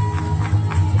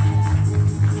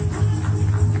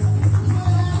 You might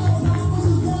have no problems,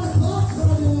 it's 1 o'clock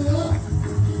coming up.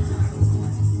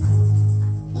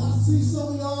 I see some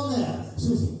of y'all now.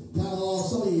 Got all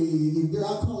some of you, I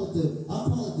call it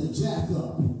the jack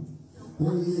up.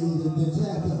 The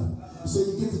jack up. So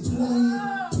you get to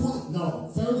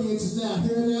 30 inches down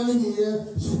here, down in here.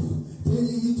 Then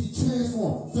you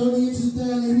transform 30 inches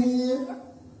down in here.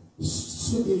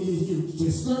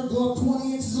 Your skirt go up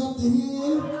 20 inches up to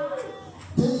here.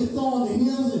 Then you throw on the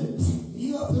heels and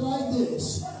you up there like this.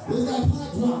 It's like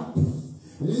hot drop. And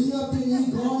then you up there and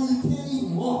you go and you can't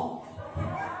even walk.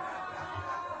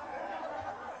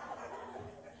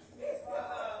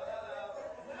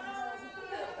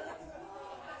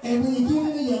 And when you get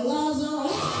into your lives,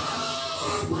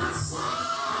 my son!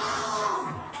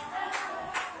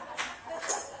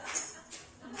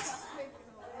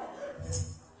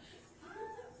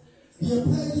 You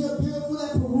paid your bill for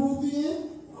that Peruvian.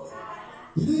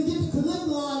 You didn't get the collect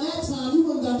line that time. You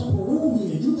wouldn't got the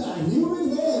Peruvian. You got human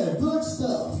hair, good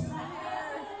stuff.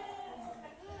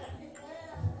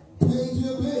 Paid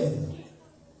your bill.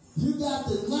 You got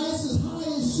the nicest,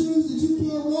 highest shoes that you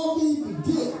can't walk in, you can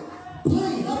get.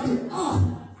 Plain up there.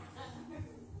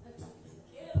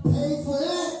 Paid for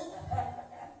that.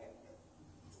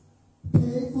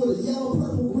 Paid for the yellow,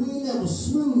 purple, green that was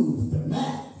smooth, the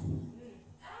matte.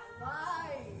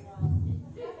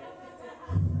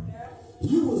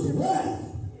 You was ready.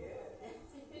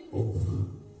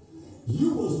 You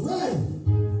was ready.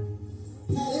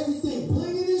 Had everything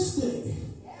blinging and sticking.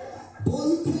 Boy,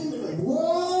 you came in like,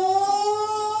 whoa!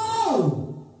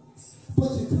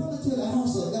 But you come into the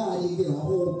house of God and you get a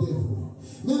whole different.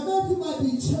 Now, maybe you might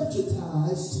be church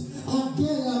churchatized.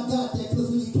 Again, I got that because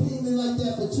when you came in like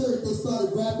that for church, they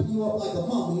started wrapping you up like a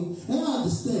mummy, and I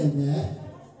understand that.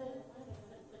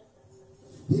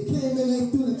 You came in, they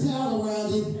threw the towel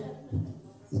around you,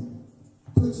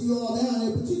 put you all down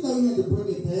there, but you know you had to bring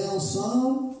it down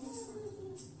some.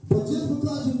 But just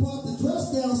because you brought the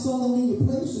dress down some, don't mean your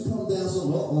praise should come down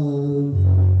some.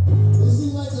 It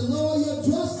seems like the lower your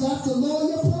dress got, the lower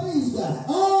your praise got.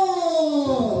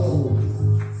 Oh!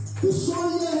 The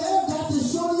shorter your hair got, the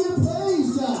shorter your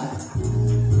praise got.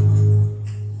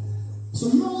 So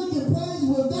you only can praise,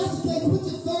 well, if that's the case, put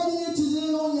your 30 inches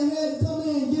in on your head, come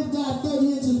in and give God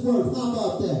 30 inches worth. How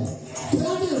about that? Can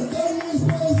I get a 30 inch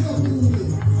praise up in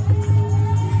here?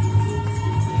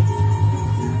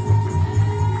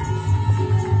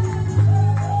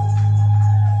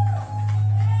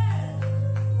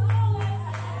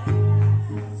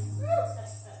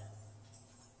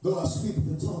 Though I speak with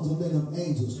the tongues of men of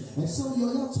angels. And some of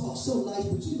y'all talk so nice,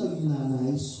 but you know you're not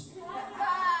nice.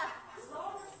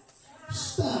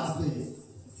 Stop it.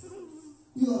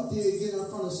 You up there getting in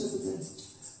front of Sister.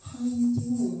 How you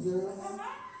doing, girl?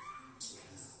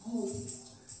 Oh,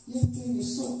 your thing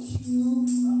is so cute.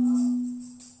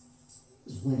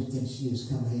 This Wendy thinks she is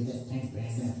coming here, that tank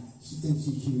band there. She thinks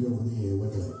she's cute over there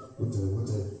with the,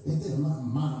 and then my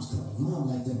mom's color. Mom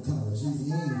like them colors. She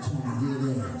ain't trying to get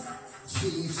in. She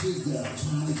girl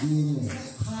trying to get in.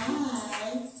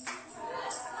 Hi.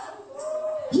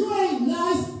 You ain't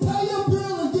nice. Pay your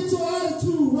bill and get your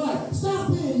attitude right. Stop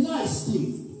being nice,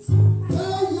 Steve.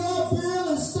 Pay your bill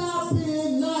and stop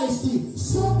being nice, Steve.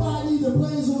 Somebody need to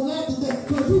blaze on that today.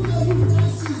 Because you know you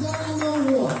nice as I know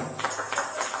what.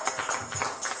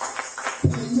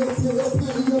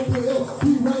 Pay your bill.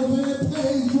 Be right there,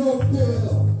 pay your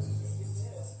bill.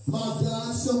 My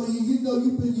God, some of you, you know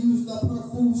you've been using up her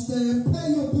food stamp. Pay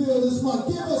your bill this month.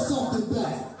 Give us something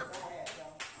back.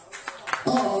 I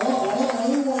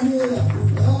didn't want to hear that.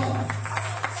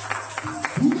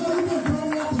 You know you've been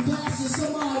burning up the gas and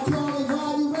somebody calling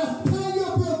ride you around. Pay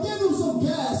your bill. Give them some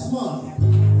gas money.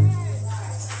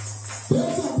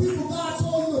 There's some people God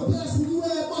told you to bless when you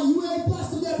had money. You ain't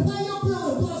blessed them yet. Pay your bill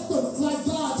and bless them like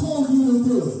God told you to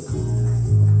do.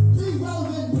 Be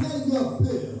relevant and pay your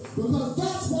bill. Because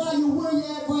that's why you're where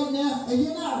you're at right now, and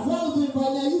you're not relevant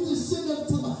right now. You just sitting there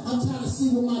talking about, I'm trying to see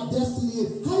what my destiny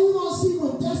is. How you going to see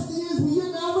what destiny is when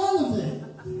you're not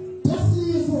relevant? Destiny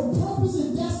is for purpose,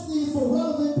 and destiny is for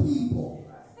relevant people.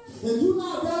 If you're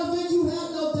not relevant, you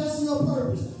have no destiny or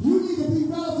purpose. You need to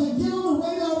be relevant. Get on the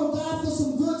radar with God for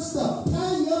some good stuff.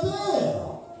 Pay your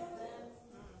bill.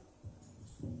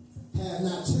 Have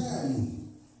not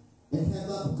charity, and have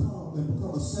not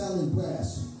become a sounding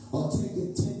brass. Or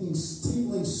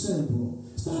tingling symbol.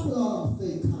 Stop with all the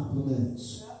fake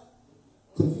compliments.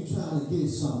 Because you're trying to get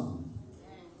something.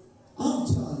 I'm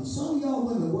telling you, some of y'all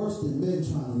women worse than men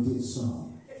trying to get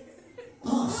something.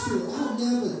 Oh shit, I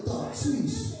never thought,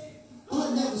 jeez. I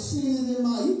never seen it in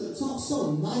my, you can talk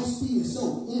so nicely and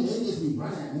so, they just be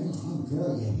right. Oh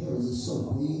girl, your hair is just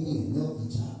so creamy and milky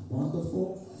top.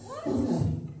 Wonderful. I'm like,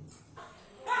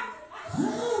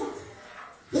 huh?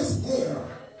 This hair.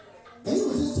 And he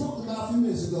was just talking about a few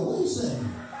minutes ago. What are you saying?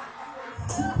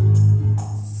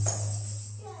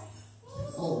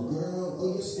 Oh, girl.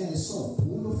 Oh, your skin is so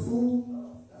beautiful.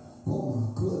 Oh, my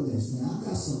goodness. Now, I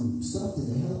got some stuff to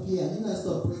help you out. You know that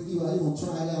stuff break you out. You want to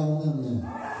try it out on them now.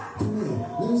 Come here.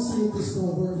 Let me see if this is going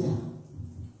to work out.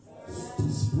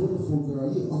 This beautiful girl.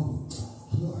 You,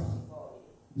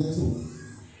 Let's see.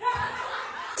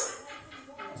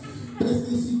 Let's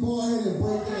see. Go ahead and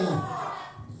break it out.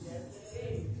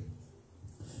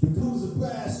 Becomes a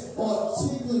brass or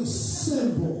tingling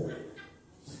symbol.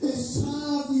 It's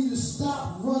time for you to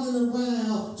stop running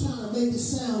around trying to make it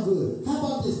sound good. How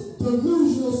about this?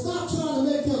 Delusional. Stop trying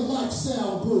to make your life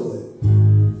sound good.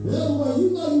 In other words, you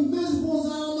know you miserable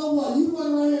as I don't know what. You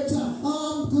run around here talking,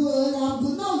 I'm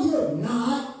good. No, you're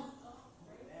not.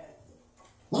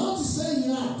 Why don't you say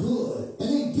you're not good and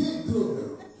then get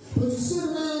good? But you sit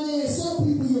around there and some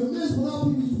people you're miserable,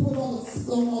 other people you put on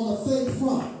the fake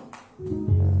front.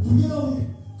 You know,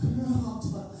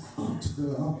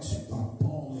 I'm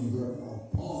balling, girl.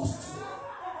 I'm Boston.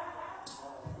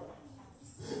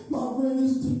 My brain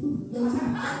is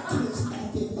just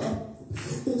acting up.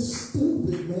 It's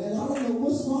stupid, man. I don't know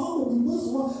what's wrong with me. What's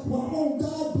wrong? Why won't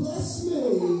God bless me?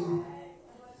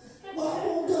 Why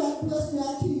won't God bless me? I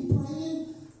keep praying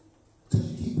because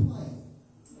you keep playing.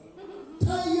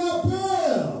 Pay your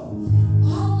bill. I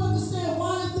don't understand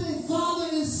why they think Father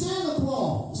is Santa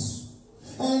Claus.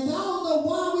 And I don't know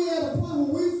why we at a point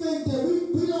where we think that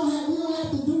we don't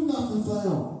have to do nothing for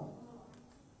him.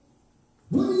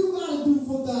 What do you got to do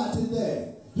for God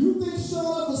today?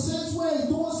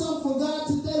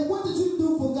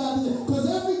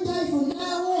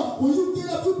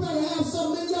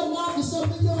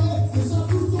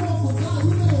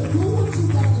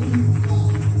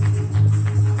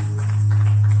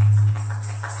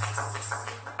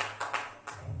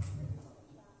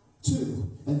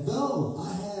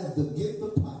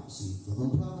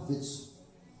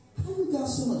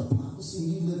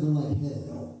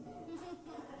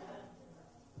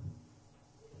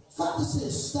 Father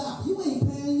says, stop. You ain't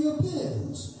paying your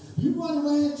bills. You run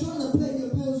around trying to pay your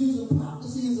bills using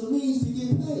prophecy as a means to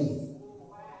get paid.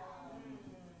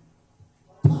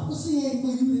 Prophecy ain't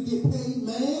for you to get paid,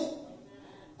 man.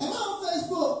 Am I on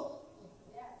Facebook?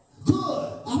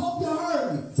 Good. I hope y'all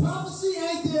heard me. Prophecy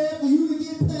ain't there for you to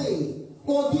get paid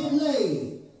or get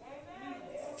laid.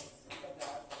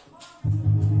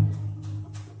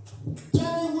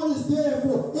 That ain't what it's there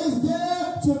for. It's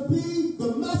there to be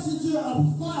the messenger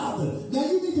of Father. Now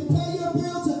you need to pay your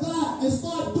bill to God and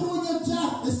start doing your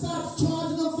job and start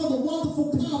charging them for the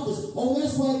wonderful conference. Oh,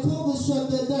 that's why COVID shut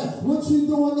that down. What you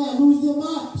doing now? Losing your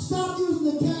mind? Stop using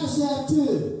the Cash App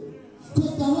too.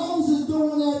 Because the hoes is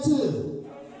doing that too.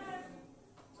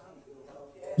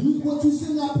 What you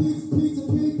send out pizza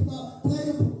play?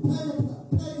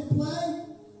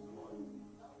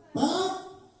 Huh?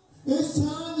 It's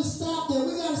time to stop that.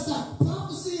 We gotta stop.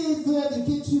 Prophecy ain't there to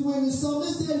get you into something.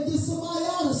 It's there to get somebody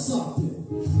out of something.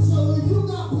 So if you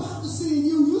got prophecy in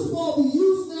you, you're supposed to be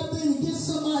using that thing to get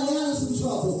somebody out of some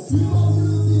trouble. You're supposed to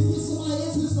use it to get somebody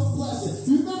into some blessing.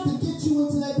 You're not to get you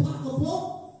into that pocketbook.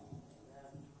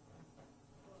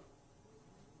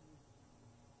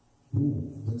 Ooh,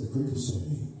 let the crickets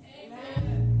sing.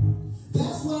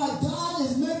 That's why God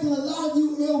is making a lot of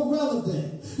you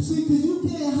irrelevant. See, because you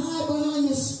can't hide behind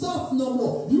your stuff no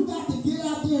more. You got to get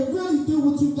out there and really do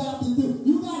what you got to do.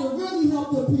 You got to really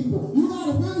help the people. You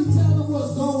got to really tell them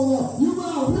what's going on. You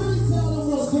got to really tell them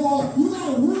what's going on. You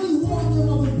got to really warn them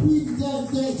of impeding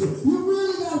that danger. You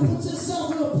really got to put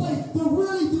yourself in a place to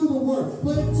really do the work.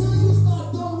 But until you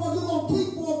start doing work, you're going to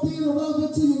keep on being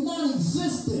irrelevant until you're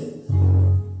non-existent.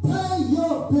 Pay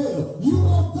your bill. You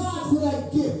owe God for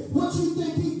that gift. What you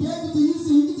think he gave it to you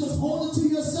so you can just hold it to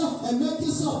yourself and make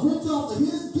yourself rich off of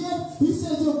his gift? He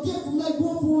said your gift will make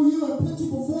room for you and put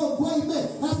you before a great man.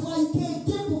 That's why you can't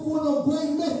get before no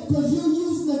great man, because you're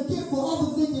using the gift for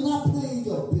other things and not paying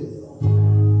your bill.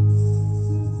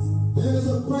 There's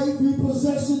a great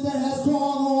repossession that has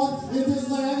gone on in this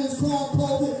land. It's called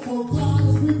COVID, for God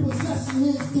is repossessing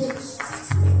his gifts.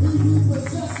 He's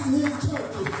repossessing his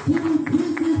churches. He's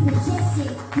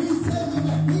repossessing. He's taking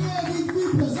back. He's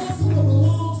repossessing what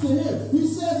belongs to him. He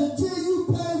says until you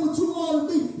pay what you owe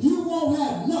to me, you won't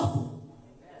have nothing.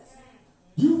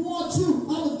 You want you,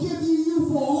 I'm going to give you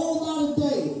for a whole lot of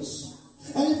days.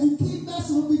 And if you keep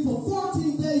messing with me for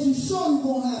 14 days, you sure you're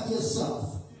going to have yourself.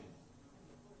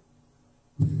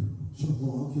 Sure,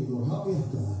 Lord, okay, Lord, help me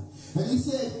out, God. And he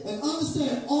said, and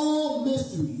understand all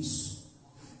mysteries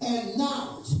and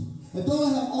knowledge, and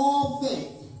don't have all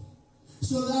faith,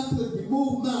 so that I could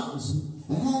remove mountains,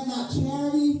 and have not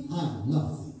charity, I'm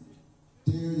nothing.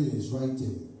 There it is, right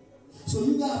there. So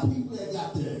you got people that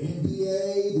got the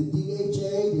NBA, the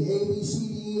DHA, the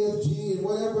ABCDEFG, and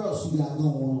whatever else you got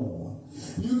going on.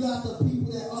 You got the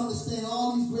people that understand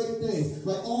all these great things,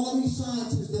 like all these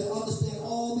scientists that understand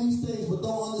all these things, but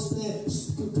don't understand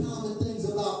common things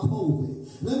about COVID.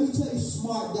 Let me tell you,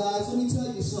 smart guys, let me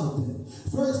tell you something.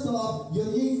 First off, you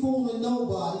ain't fooling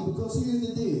nobody, because here's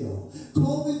the deal.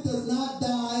 COVID does not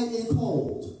die in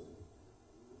cold.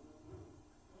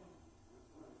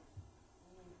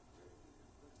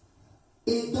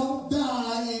 It don't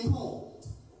die in cold.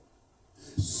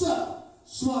 So,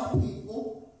 smart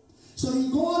people, so you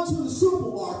go into the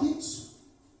supermarkets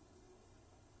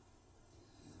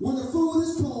when the food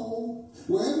is cold,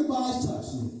 where everybody's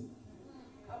touching it.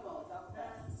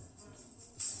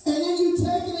 And then you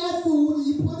taking that food and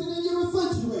you put it in your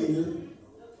refrigerator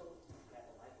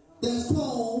that's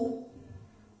cold.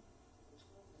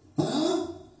 Huh?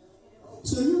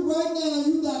 So you right now,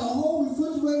 you got a whole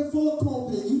refrigerator full of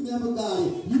COVID and you never got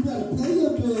it. You better pay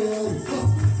your bill.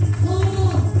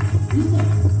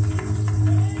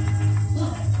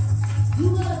 You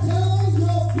better pay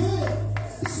your bill.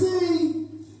 See,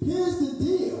 here's the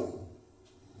deal.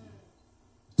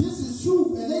 This is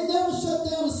truth. And they never shut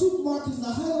down the supermarkets to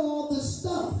hide all this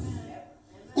stuff.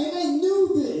 And they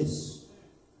knew this.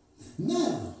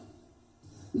 Now,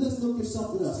 let's look at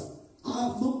something else.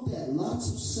 I've looked at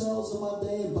lots of cells in my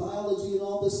day and biology and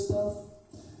all this stuff.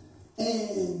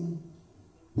 And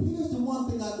here's the one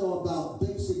thing I know about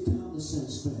basic common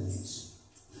sense things.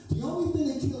 The only thing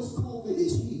that kills COVID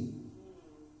is heat.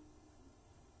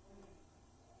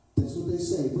 That's what they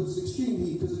say. But it's extreme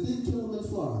heat, because it didn't kill them in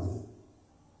Florida.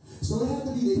 So it had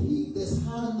to be the heat that's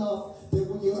hot enough that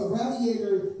when your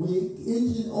radiator, when your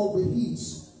engine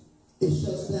overheats, it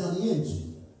shuts down the engine.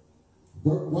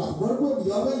 Work with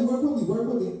me. Y'all ready? Work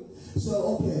with me.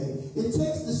 So, okay. It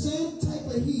takes the same type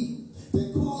of heat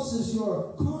that causes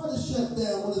your car to shut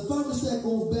down when the thermostat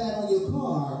goes bad on your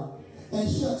car and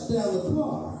shuts down the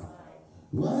car.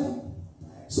 Right?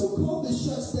 So COVID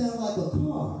shuts down like a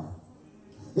car.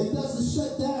 It doesn't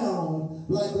shut down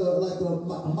like a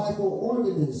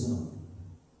microorganism.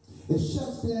 It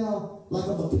shuts down like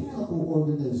a mechanical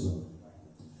organism.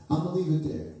 I'm going to leave it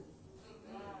there.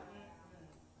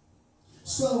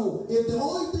 So if the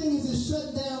only thing is it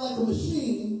shut down like a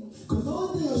machine, because the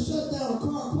only thing that shut down a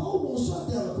car, cold won't shut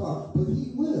down a car, but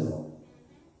heat will.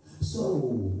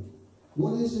 So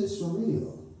what is this for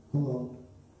real? Hello?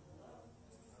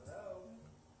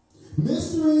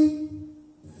 Mystery.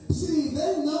 See,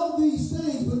 they know these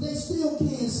things, but they still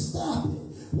can't stop it.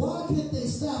 Why can't they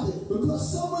stop it?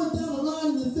 Because somewhere down the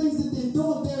line in the things that they're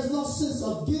doing, there's no sense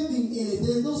of giving in it.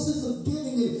 There's no sense of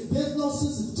giving it. There's no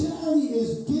sense of charity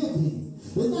is giving.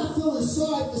 They're not feeling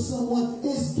sorry for someone,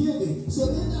 it's giving.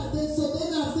 So they're not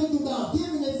thinking about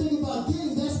giving, they're thinking about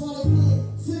getting. That's why they can't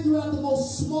figure out the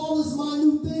most smallest,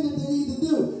 minute thing that they need to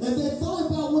do. If they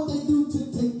thought about what they do to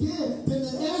give, then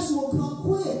the answer will come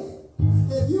quick.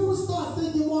 If you would start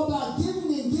thinking more about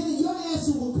giving and getting, your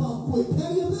answer will come quick.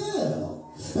 Pay your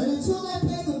bill. And until they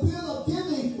pay the bill of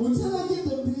giving, until they get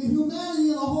the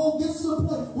humanity in a whole gets to the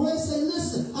point where they say,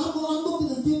 listen, I'm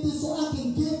looking to get this so I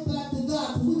can give back to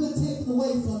God because we've been taken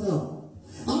away from them.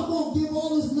 I'm going to give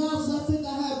all this knowledge I think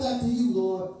I have back to you,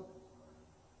 Lord.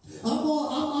 I'm going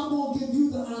to give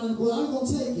you the honor and glory. I'm going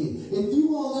to take it. If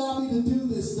you will allow me to do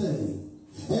this thing.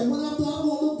 And when I'm done, I'm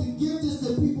going to look to give this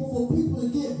to people for people to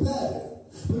get better.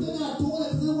 But they're not doing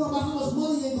it because they're worried about how much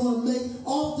money they're going to make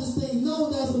off this thing,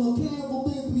 knowing there's a mechanical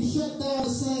thing to be shut down the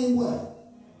same way.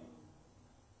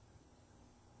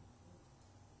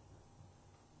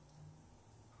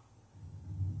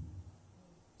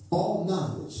 All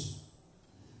knowledge.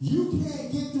 You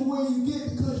can't get to where you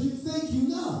get because you think you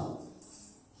know.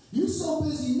 You're so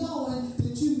busy knowing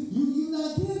that you're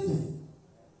not giving.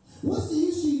 What's the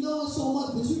use of you knowing so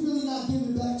much, but you're really not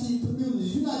giving back to your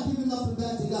community? You're not giving nothing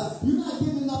back to God. You're not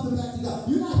giving nothing back to God.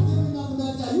 You're not giving nothing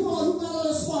back to God. You got all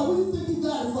that smart. Where do you think you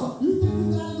got it from? You think you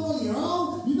got it on your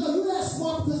own? You know, you're that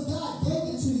smart because God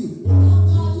gave it to you. Without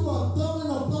God, you are dumb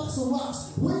in a box of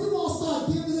rocks. When you gonna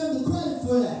start giving them the credit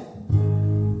for that?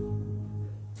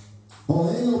 Oh,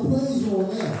 there ain't no praise on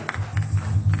that.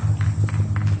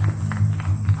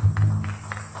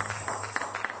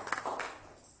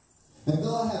 And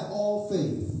God had all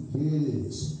faith. Here it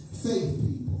is. Faith,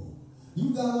 people.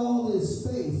 You got all this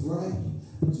faith, right?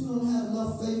 But you don't have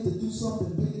enough faith to do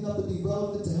something big enough to be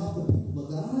relevant to help the people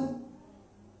of God?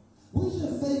 Where's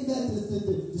your faith at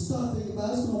to start thinking about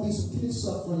there's going to be some kids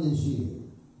suffering this year?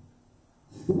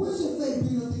 But where's your faith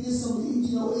being able to get some,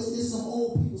 it's some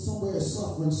old people somewhere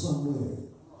suffering somewhere?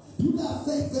 You got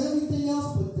faith for everything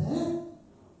else but that?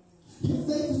 Your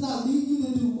faith is not leading you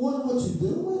to do more than what you're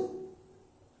doing?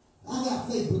 I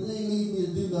got faith, but it ain't leading me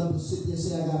to do nothing but sit there and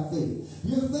say I got faith.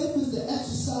 Your faith is the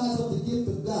exercise of the gift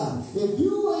of God. If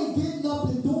you ain't getting up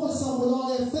and doing something with all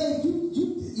that faith,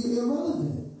 you're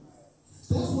irrelevant.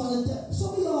 That's why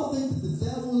some of y'all think that the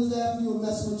devil is after you and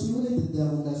messing with you. It ain't the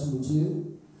devil messing with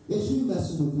you. It's you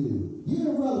messing with you.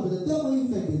 You're irrelevant. The devil ain't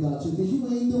thinking about you because you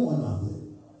ain't doing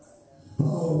nothing.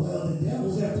 Oh, well, the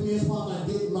devil's after me. That's why I'm not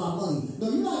getting my money. No,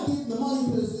 you're not getting the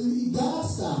money because God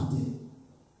stopped it.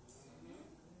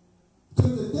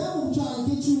 Because the devil trying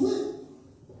to get you with it.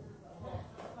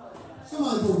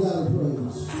 Somebody go God and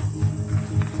praise.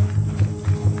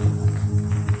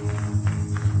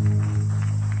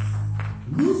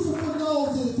 Lucifer knows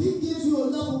that if he gives you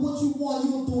enough of what you want,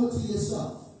 you'll do it to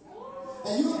yourself.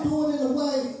 And you'll do it in a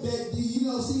way that,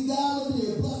 see, God look at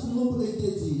it, bless them, look what they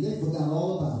did to you. They forgot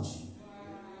all about you.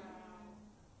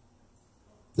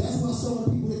 That's why some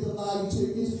people hit the lottery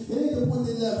tickets. It ain't the point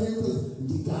they left here because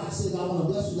God said, I want to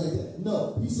bless you like that.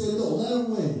 No, he said, no, let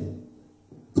them win.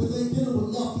 Because they did it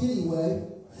with luck anyway.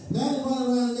 Now they run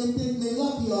around and they think they're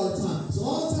lucky all the time. So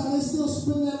all the time they still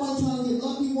spending that money trying to get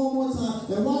lucky one more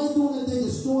time. And while they're doing it, they're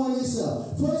destroying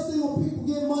themselves. First thing when people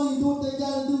get money and do what they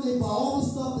got to do, they buy all the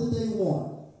stuff that they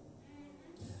want.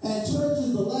 And church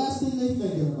is the last thing they're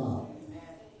thinking about.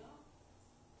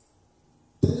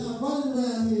 They're not running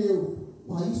around here.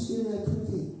 Why you staring at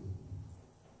cricket?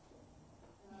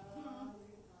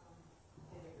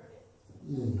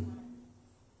 Yeah.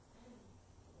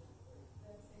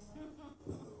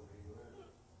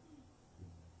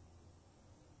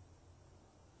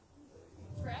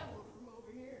 Travel from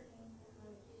over here.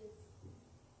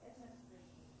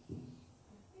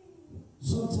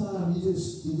 Sometimes you're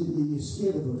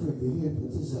scared of a cricket. Here,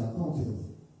 put this out. Don't kill it.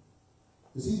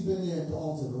 Because he's been there at the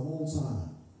altar the whole time.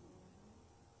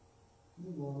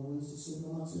 You're going away to sit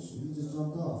on my tissue. He just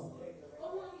jumped off.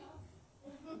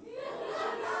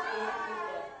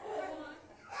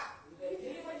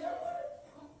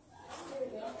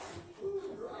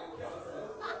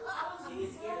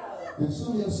 And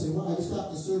some of y'all say, why you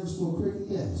stopped the service for a cricket?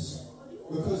 Yes.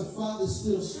 Because the Father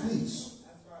still speaks.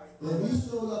 And he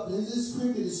showed up, and this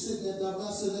cricket is sitting there, and I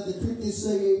said, let the cricket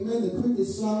say amen. The cricket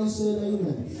solemnly said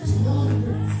amen. So y'all,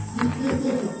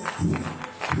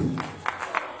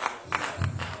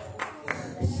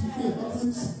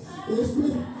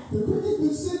 the cricket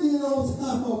been sitting there all the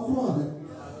time up front.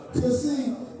 Because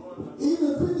see,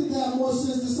 even the cricket got more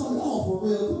sense than some of y'all for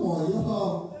real. Come on,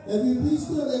 y'all. And if he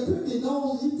still that cricket,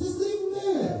 don't, you just leave him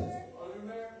there.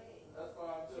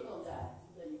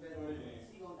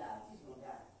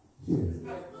 Here.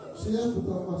 See, that's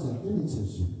what I'm saying. Give me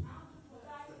tissue.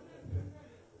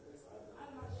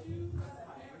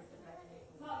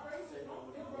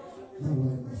 All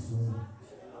right, my friend.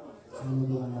 Tell me a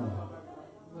little more.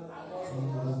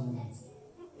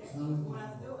 Come on.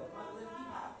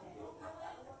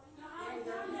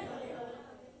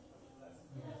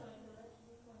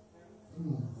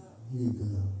 Here you go.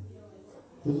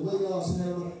 Because the way y'all was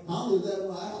handling, I only let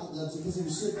him out because he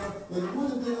was sitting there, and he would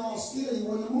have been all scared, he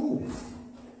wouldn't have moved.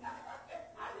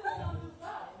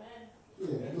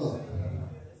 Yeah, look.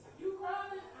 You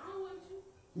crying? I don't want you.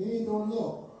 He ain't gonna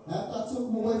look. After I took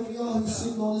him away from y'all, he's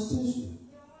sitting on his tissue.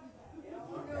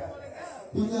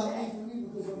 He got me for me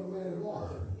because I'm a man of God.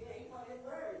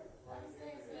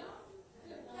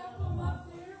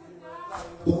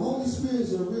 The Holy Spirit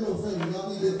is a real thing. Y'all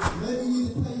need to, maybe you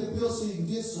need to pay your bill so you can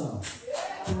get some.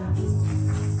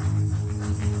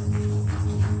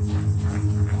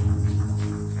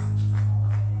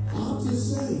 I'm just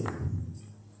saying.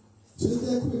 Just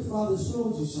that quick, Father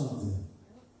showed you something.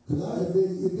 Because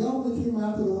if y'all would have came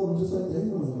after the Lord just like that, he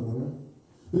don't know nowhere.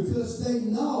 Because they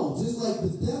know, just like the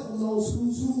devil knows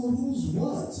who's who and who's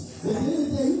what. At the end of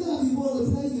the day, you got to be willing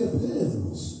to pay your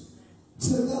bills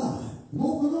to God.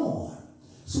 Moving on.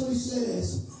 So he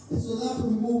says, and so that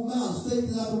can remove mountains. Faith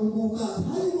that can remove mountains.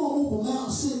 How you going to move a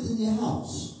mountain sitting in your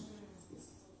house?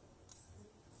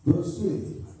 Verse 3.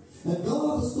 And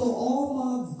God bestowed all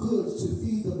my goods to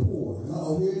feed the poor.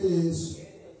 Oh, here it is.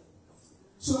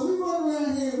 So we run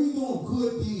around here, we doing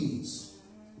good deeds.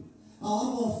 Oh,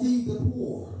 I'm going to feed the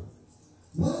poor.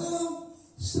 Well,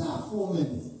 stop for a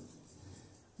minute.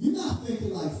 You're not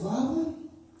thinking like Father.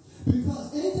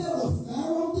 Because ain't that what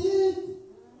Pharaoh did?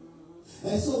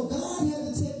 And so God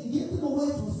had to get them away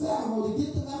from Pharaoh to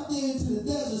get them out there into the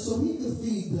desert so he could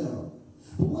feed them.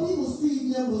 But what he was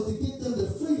feeding them was to get them to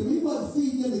freedom. He wasn't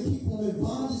feeding them to keep them in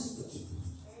bondage.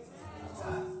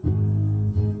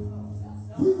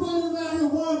 We running around here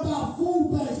worrying about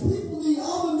food banks. People need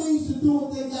other means to do what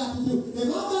they got to do. If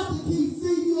I got to keep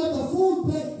feeding you at the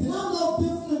food bank, then I'm no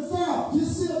different than Pharaoh. You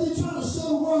sit up there trying to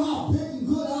show the world how big and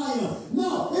good I am.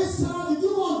 No, it's time if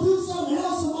you're going to do something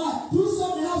else,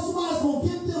 somebody's going to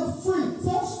get them free.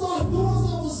 Don't start doing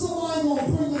something somebody's going to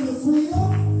bring them to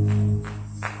freedom.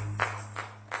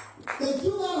 If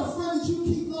you got a friend that you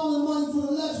keep loaning money for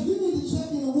the lecture, you need to check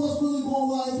into what's really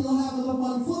going on if you don't have enough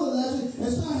money for the lecture and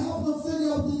start helping them figure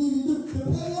out what they need to do to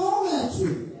pay on that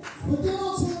tree. But then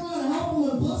don't turn around and help them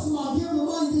and bless them out, give them the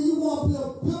money, then you want to be a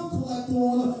bill collector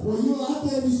on them. Well, I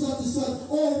gave you such and such.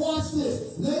 Oh, watch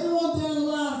this. Later on down the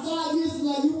line, 5 years from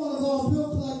now, you want to go and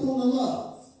bill collect on the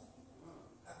love.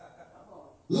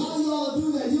 A lot of y'all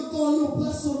do that. You'll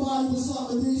bless somebody with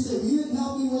something, and then you say, well, you didn't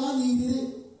help me when I needed it.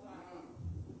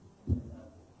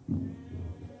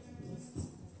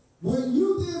 When you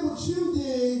did what you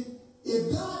did,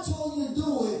 if God told you to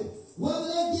do it, whether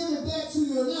they give it back to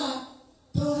you or not,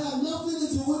 don't have nothing to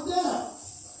do with that.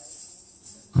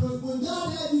 Because when God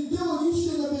had you do it, you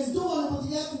shouldn't have been doing it with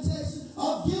the expectation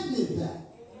of getting it back.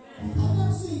 I've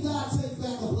never seen God take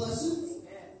back a blessing.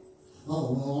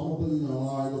 Oh, well, I'm going to,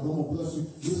 all right, look, I'm going to bless you.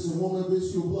 Listen, woman of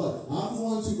issue of blood. I'm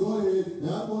going to go ahead and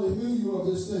I'm going to heal you of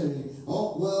this thing.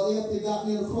 Oh, well, after they got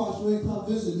me on the cross, you ain't come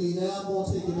visit me. Now I'm going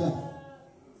to take it back.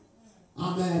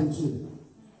 I'm mad at you.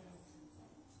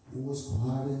 It was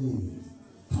quiet in here.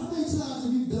 How many times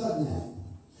have you done that?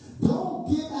 Don't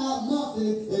give out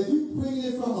nothing if you bring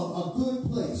it from a good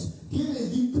place. Give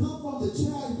it, you come from the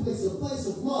charity place, a place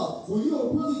of love. When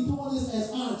you're really doing this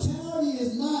as honor. Charity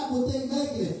is not what they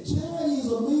making it. Charity is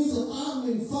a means of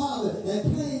honoring Father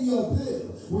and paying your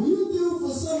bill. When you do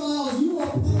for someone else, you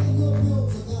are paying your bill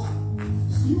to God.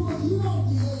 You don't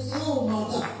get, oh my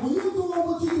God. When you're doing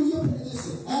what you do, you're paying.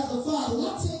 Listen, as a father, when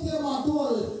I take care of my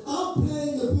daughters, I'm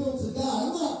paying the bill to God.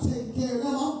 I'm not taking care of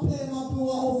them. I'm paying my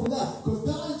bill all for God. Because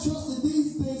God entrusted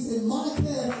these things in my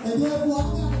care, and therefore I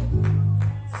got it.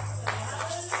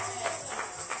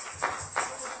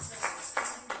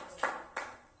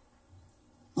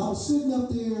 I was sitting up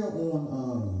there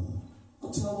on,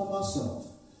 I'll tell on myself,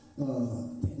 I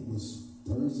think it was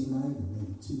Thursday night or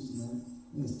maybe Tuesday night.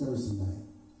 It's Thursday night.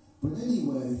 But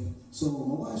anyway, so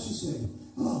my wife, she said,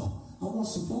 oh, I want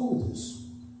some folders.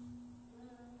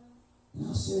 And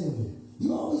I said,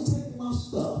 you always taking my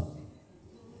stuff.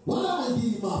 Why don't I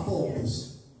give you my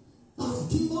folders? I can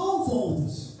keep my own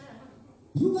folders.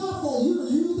 You got folders. You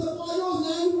done used up all yours,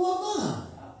 now you want mine.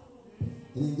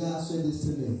 And then God said this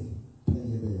to me, pay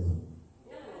your bill.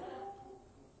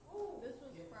 This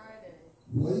was Friday.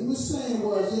 What he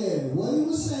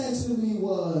was saying to me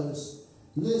was,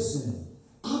 listen,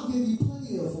 I'll give you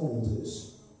plenty of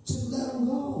folders. Just let them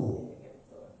go.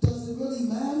 Does it really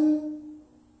matter?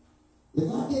 If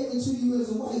I gave it to you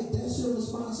as a wife, that's your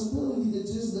responsibility to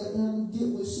just let her get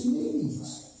what she needs.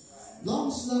 As long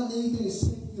as it's not anything that's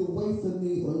taking you away from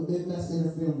me or that's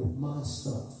interfering with my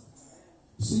stuff.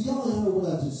 See, y'all heard what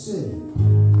I just said.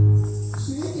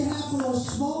 See, it can happen on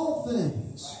small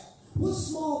things. What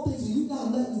small things are you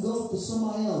not letting go for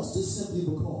somebody else just simply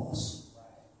because?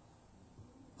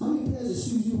 How many pairs of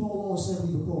shoes you hold on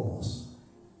simply because?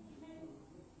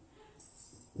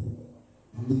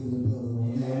 I'm leaving the building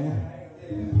on that one.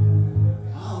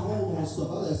 I don't hold on stuff.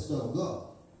 I let stuff go.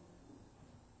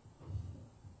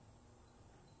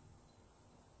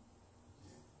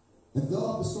 And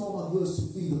though I bestow my goods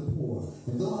to feed the poor,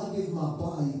 and though I give my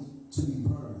body to be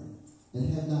burned,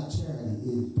 and have not charity,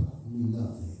 it profit me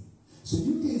nothing. So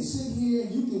you can sit here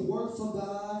and you can work for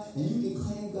God, and you can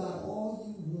claim God all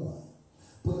you want.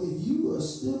 But if you are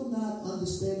still not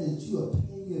understanding that you are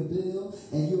paying your bill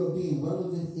and you are being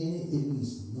relevant in it, it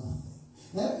means nothing.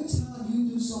 Every time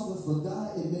you do something for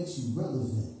God, it makes you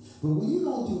relevant. But when you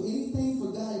don't do anything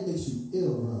for God, it makes you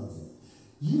irrelevant.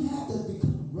 You have to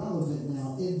become relevant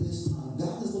now in this time.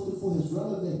 God is looking for his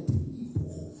relevant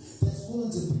people that's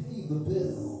willing to pay the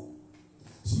bill.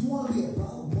 So you want to be a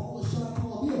baller shot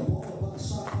caller? Be a baller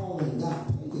shot caller and God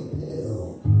pay your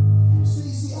bill.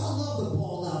 See, I love to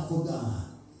ball out for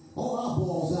God. Oh, I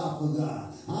balls out for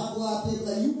God. I go out there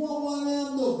like, you want one of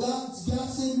them? No, God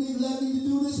sent me, let me to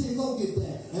do this. Here, go get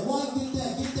that. And why get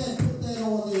that? Get that, put that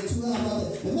on there too. How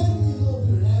about that? And maybe a little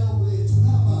bit of that over there too.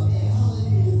 How about that?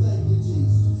 Hallelujah. Thank you,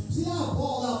 Jesus. See, I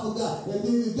ball out for God. And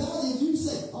then God, if you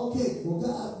say, okay, well,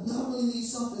 God, I really need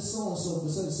something so-and-so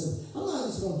for such and such. I'm not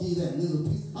just going to give you that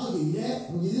little piece. I'll give you that.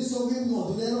 I'm going to give this over here. We're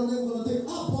going to do that over there. We're going to do.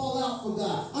 I ball out for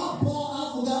God. I ball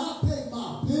out for God. I pay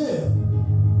my bill.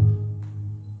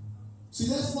 See,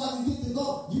 that's why you get to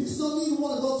go. You still need to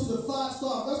want to go to the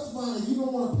 5-star restaurant and you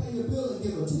don't want to pay your bill and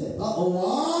give a tip. I'm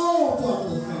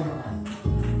talking to somebody.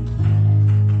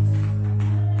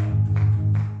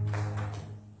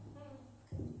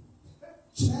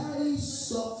 Charity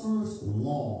suffers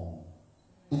long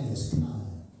and is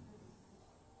kind.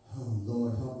 Oh,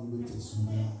 Lord, help me with this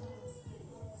one.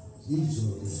 You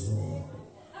do this, Lord.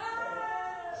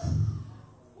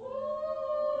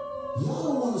 Y'all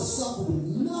don't want to suffer with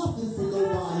nothing for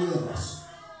nobody else.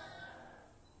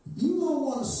 You don't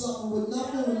want to suffer with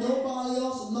nothing with nobody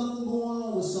else and nothing going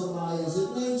on with somebody else.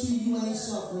 If it ain't you, you ain't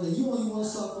suffering. And you only want to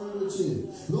suffer with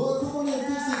you. Lord, come on in and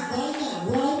fix this right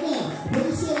now. Right now. When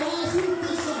he said, I asked you to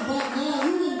fix something right now,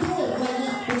 you didn't do it right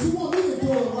now. But you want me to do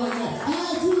it right now. I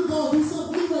asked you to go and do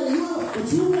something right now. But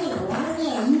you want it right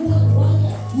now. You want it right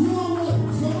now. You don't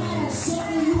want somebody else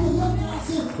suffering you with your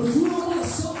nonsense. But you don't want to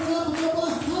suffer up with nobody.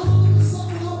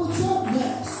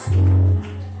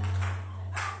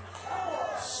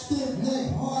 Stiff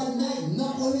neck, hard neck,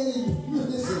 knuckleheaded.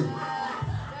 Listen.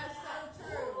 That's so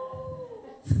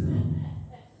true.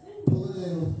 Pull it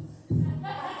in.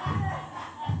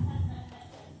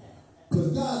 Because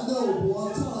God knows, boy,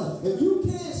 I'm telling you, if you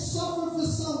can't suffer for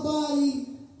somebody,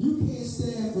 you can't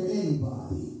stand for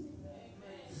anybody.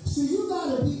 So you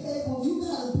gotta be able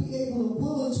to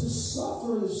willing to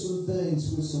suffer some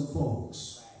things with some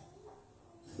folks.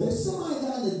 If somebody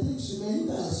got an addiction, man, you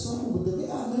got to suffer with them. They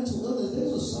got mental illness.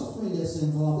 There's a suffering that's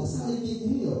involved. That's how they get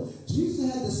healed.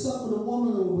 Jesus had to suffer the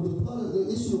woman with the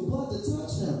issue of blood to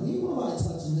touch him. He ain't nobody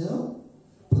touching him.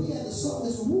 But he had to suffer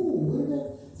this. Woo, where did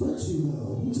that virtue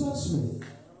go? Who touched me?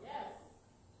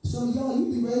 Some of y'all, you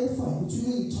be ready to fight. What you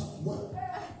mean you touch what?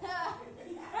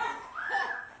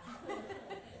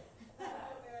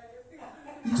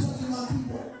 You touching my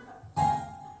people?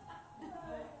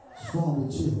 What's wrong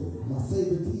with you? My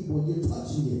favorite keyboard, you're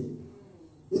touching it.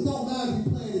 It don't matter if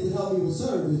you're playing it to help me with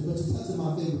service, but you're touching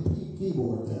my favorite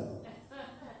keyboard now.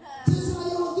 This how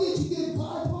y'all get. You get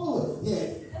bipolar. Yeah.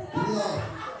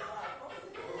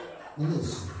 And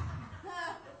listen.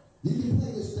 You can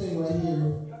play this thing right here,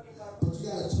 but you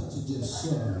gotta touch it just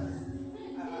so.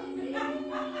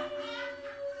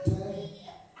 Okay?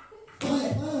 I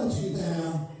ain't playing with you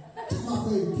now. It's my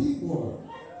favorite keyboard.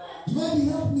 You might be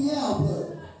helping me out, but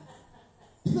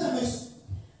you better make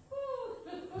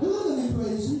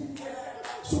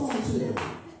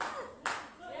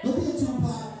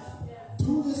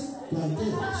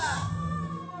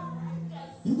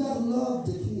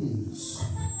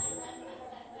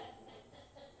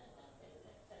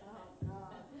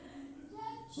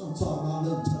So I'm talking about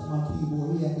letting touch my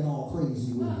keyboard. He acting all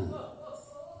crazy with it.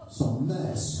 It's a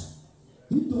mess.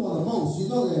 You doing the most. You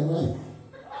know that, right?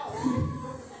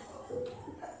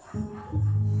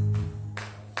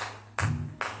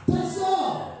 That's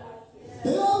all.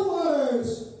 In other words,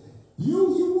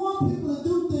 you want people to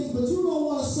do things, but you don't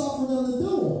want to suffer them to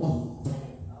do them.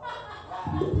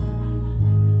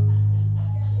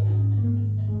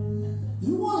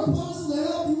 You want a person to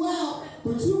help you out,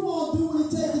 but you won't do what it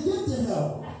takes to get the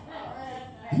help.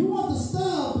 You want the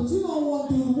stuff, but you don't want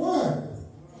to do the work.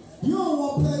 You don't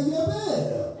want to pay your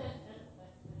bill.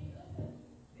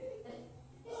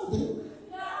 Okay.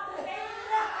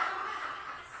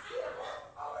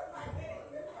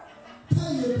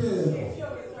 Pay your bill.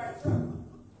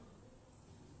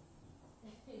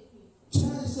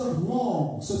 Charity suffers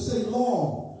long. So say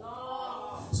long.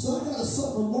 So I gotta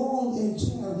suffer long in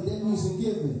charity. That means in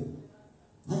giving.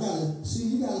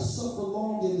 You gotta suffer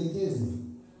long in the giving.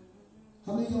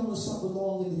 How many of y'all want to suffer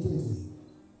long in the giving?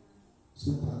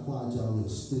 See how quiet y'all little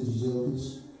stingy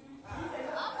jokers. How many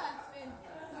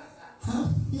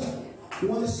of you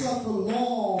want to suffer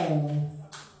long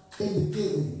in the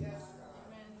giving?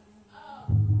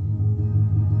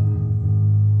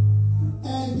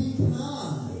 And be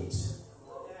kind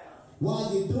while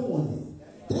you're doing it.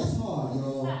 That's hard,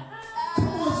 y'all. Come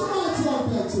on, somebody talk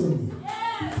back to me.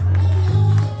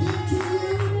 Give to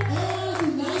you and be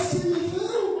nice to you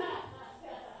too.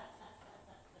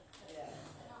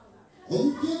 And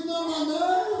you getting on my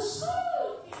nerves?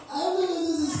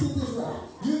 Let's get this right.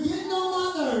 You're getting on my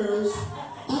nerves.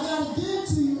 I gotta give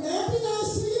to you and be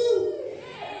nice to you.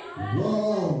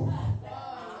 Whoa.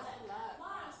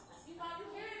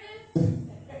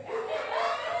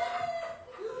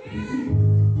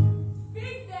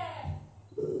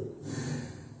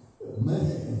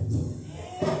 Man,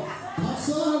 I'm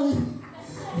sorry.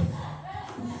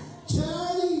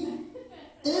 Charity,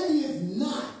 envy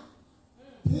not.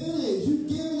 Here it is. You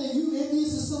giving and you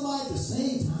envious to somebody at the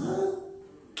same time?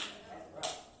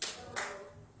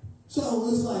 So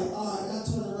it's like, all right, I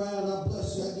turn around, I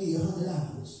bless you, I give you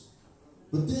 $100.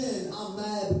 But then I'm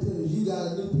mad because you got a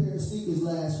new pair of sneakers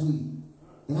last week,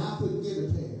 and I couldn't get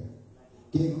a pair.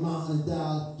 Gave her my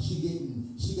 $100.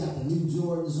 She got the new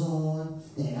Jordans on,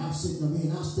 and I'm sitting over here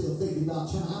and I'm still thinking about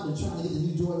I've been trying to get the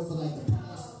new Jordan for like the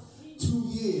past 2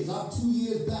 years. I'm 2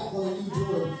 years back on the new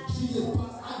Jordan.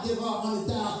 I give her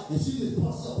 $100 and she just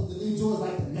busts up with the new Jordan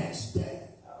like the next day.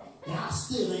 And I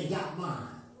still ain't got mine.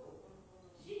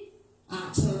 I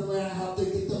turn around out there,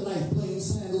 get them nice plain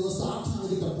sandals and stuff. I'm trying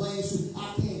to get the plain shoes.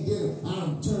 I can't get them. I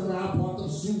don't turn around, bought them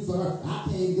shoes for her. I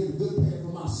can't even get a good pair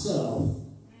for myself.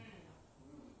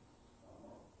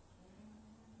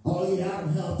 Oh yeah, I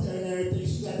done helped her and everything.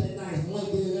 She got that nice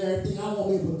Lincoln and everything. I want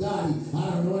me a Bugatti. I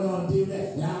don't know what I'm doing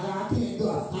that. I can't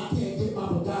go. I can't get my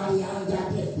Bugatti. I done got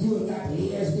that. You ain't got the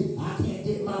ESP. I can't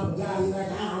get my Bugatti.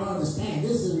 Like, I don't understand.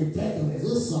 This is ridiculous.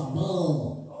 This is some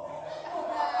bull.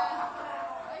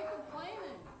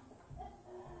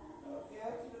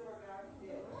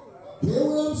 Hear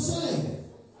what I'm saying?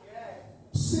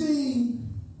 See,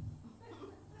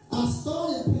 I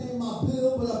started paying my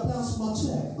bill, but I bounced my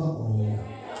check. Uh-oh.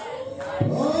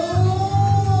 Oh!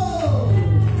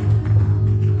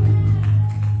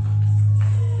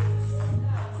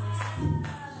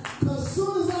 Because as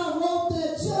soon as I wrote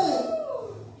that check,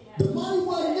 the money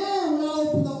wasn't there when I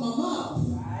opened up my mouth.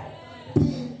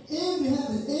 Being envy,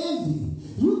 having envy.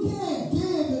 You can't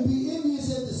give and be envious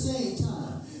at the same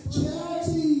time.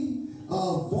 Charity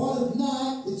voideth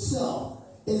not itself.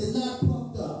 It is not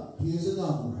puffed up. Here's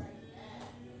another one.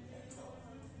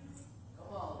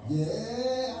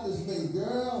 Yeah, I just made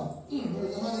girl.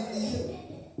 Here's $100 for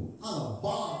you. I'm a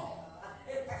bomb.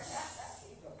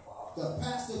 The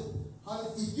pastor,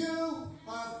 $100 for you,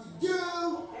 $100 for you,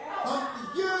 $100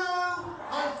 for you,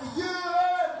 $100 for you.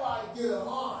 Everybody get a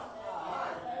heart.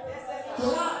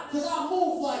 Cause I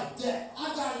move like that. I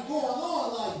got it going on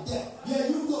like that. Yeah,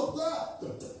 you go, girl.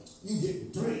 You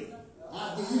get 3. I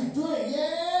give you 3.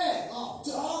 Yeah. Oh,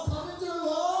 coming through.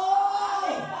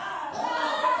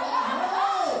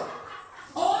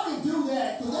 I can do that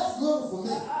because that's little for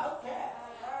me.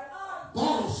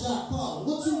 Bottle shot caller.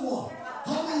 What you want?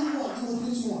 How many you want? You want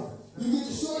what you want? You get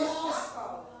the short house?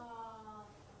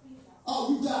 Oh,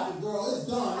 you got it, girl. It's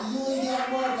done. You ain't got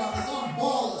to worry about this. I'm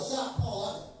baller, shot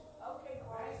caller.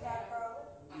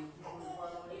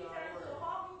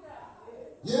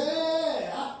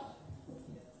 Yeah.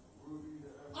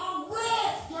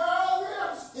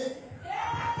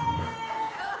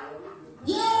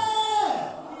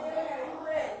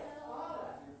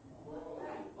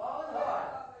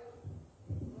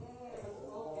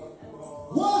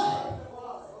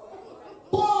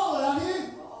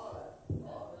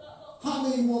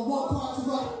 911, one car to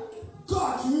right.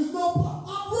 Got you, there's no problem.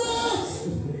 I'm rich!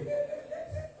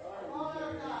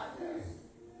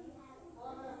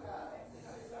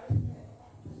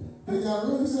 They got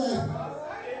really say,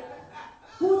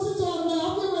 what you talking about?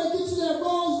 I'm getting ready to get you that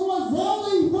Rolls Royce.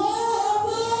 Rolly, what? I'm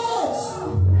rich!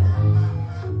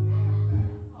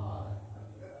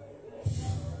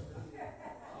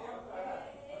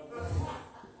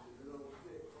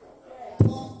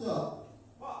 Puffed up.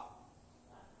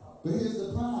 But here's the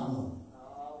problem.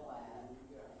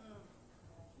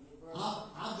 I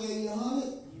gave you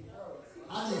 100.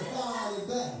 I need 5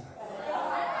 back.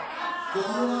 So you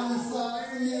want me 5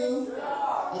 for you? I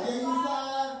gave you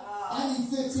 5. I need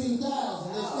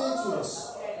 15,000. That's interest.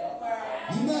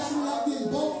 You messing me up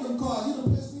getting both of them cars. You done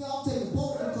pissed me off taking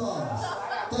both of them cars.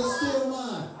 That's still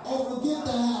mine. Oh, forget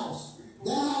the house.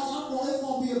 That house, it's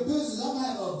going to be a business. I'm going to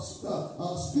have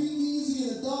a speakeasy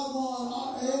and a doggone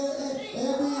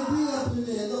Airbnb up in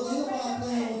there. Look, ain't nobody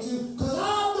playing with you. Because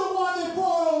I'm the one that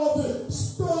bought all of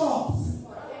this stuff.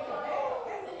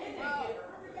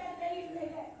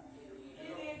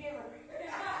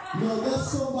 No, that's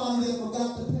somebody that forgot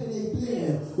to pay their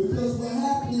bill. Because what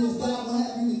happened is God will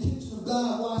have you in the kitchen of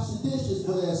God washing dishes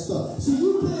for that stuff. See,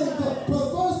 you can't go. But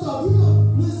first off, you know,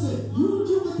 listen,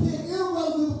 you became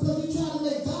irrelevant because you're trying to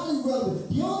make God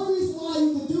irrelevant. The only reason why you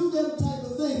can do that type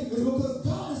of thing is because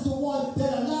God is the one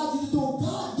that allowed you to do it.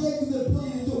 God gave you the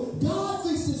ability to do it. God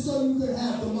fixed it so you could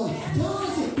have the money. God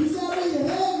said, He's got to be your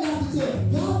head not to tell.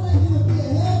 God made you to be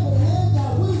a head, but a head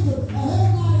got wisdom. A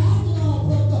head not acting all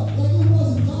fucked up. Like it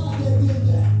wasn't God that did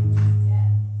that.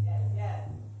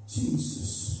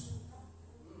 Jesus.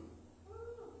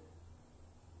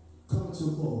 Coming to a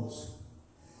close.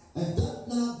 And doth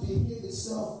not behave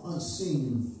itself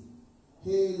unseemly.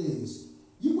 Here it is.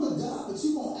 You with God, but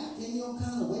you won't act in your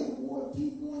kind of way toward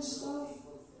people and stuff.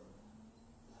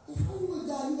 How you with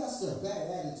God? You got such a bad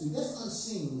attitude. That's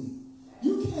unseemly.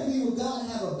 You can't be with God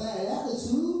and have a bad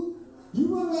attitude. You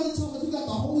run around and talk about you got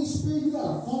the Holy Spirit, you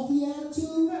got a funky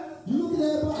attitude. You look at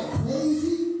everybody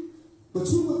crazy, but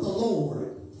you with the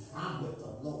Lord. I'm with the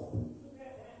Lord.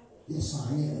 Yes,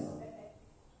 I am.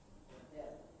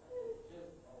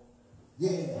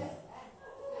 Yeah.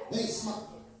 Hey, smart.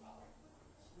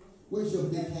 Where's your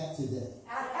big hat today?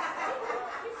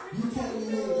 You came in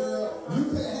here, girl. You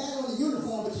could have had on a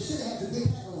uniform, but you should have had your big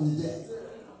hat on today.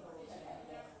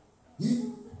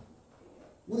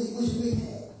 Where's your big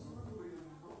hat?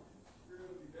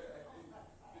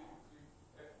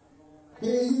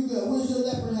 Here you go. Where's your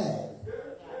leopard hat?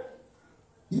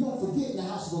 You don't forget in the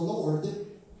house of the Lord.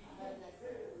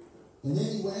 And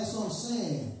anyway, that's what I'm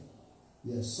saying.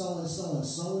 Yeah, so and so and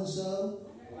so and so.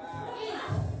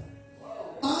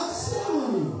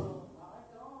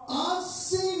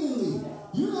 Unseemly.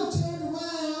 You done turned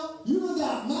around. You done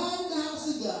got mad in the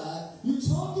house of God. You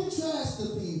talking trash to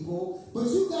people, but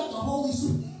you got the Holy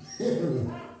Spirit.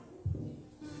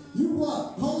 You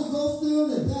what? Holy Ghost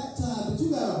filled and baptized, but you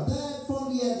got a bad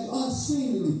funky attitude,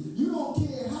 unseemly. You don't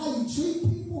care how you treat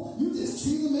people. You just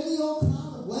treat them any old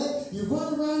kind of way. You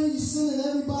run around here, you sending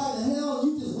everybody to hell.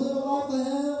 You just live off of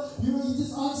hell. You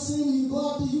just unseemly. You go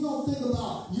out there, you don't think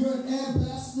about you're an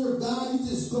ambassador of God. You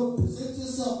just go present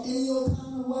yourself any old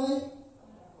kind of way.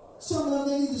 Some of them,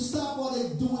 they need to stop while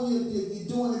they're doing it. If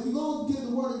you're going to give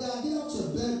the word of God, get out your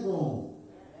bedroom.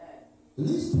 At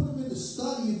least put them in the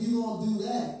study if you're going to do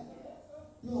that.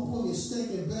 You're going to put your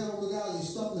stinking bedroom with all your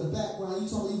stuff in the background. You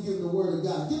told me you give them the word of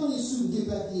God. Get on your suit and get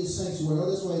back to your sanctuary. Oh,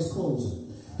 that's why it's closing.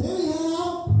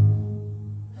 Anyhow,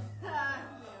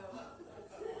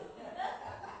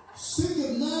 sick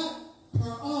if not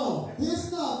her own.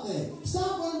 Here's nothing.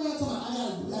 Stop running around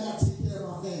talking, I gotta take care of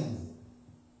my family.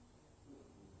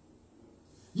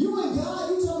 You and God,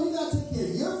 you told me you gotta take care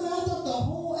of your family. The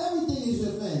whole everything is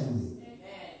your family.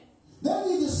 They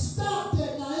need to stop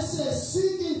that now. It says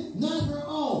seeking not her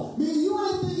own. Meaning you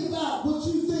ain't thinking about what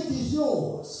you think is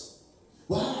yours.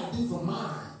 Well, I gotta do for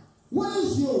mine. What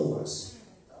is yours?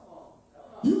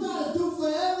 You gotta do for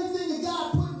everything that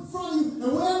God put in front of you,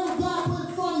 and whatever God put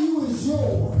in front of you is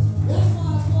yours. That's why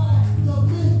I call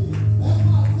dominion. That's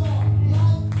why I call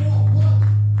life more money.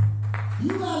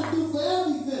 You gotta do for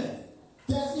everything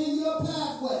that's in your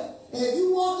pathway. If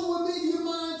you walking with me, you're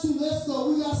mine too. Let's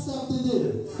go. We got stuff to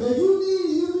do. If you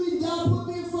need God put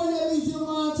me in front of you, that means you're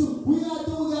mine too. We gotta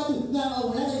do what we gotta do. Now,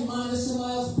 oh, that ain't mine. That's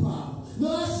somebody else's problem. No,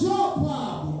 that's your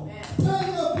problem. Pay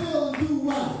your bill and do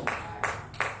right.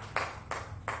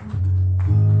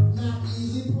 Not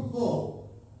easy provoked.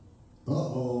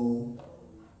 Uh-oh.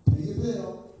 Pay your bill.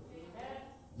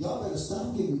 Y'all better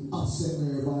stop getting upset with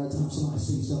everybody every time somebody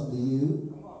says something to you.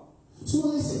 So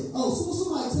when they say, oh, so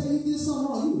somebody tell you did something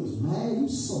wrong, you was mad,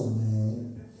 you so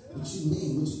mad. What you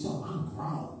mean? What you talking? I'm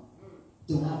grown.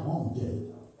 Doing what I want to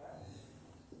do.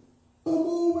 I'm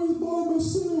always by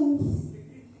myself.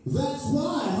 That's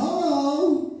why.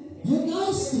 Hello. You're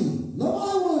nasty.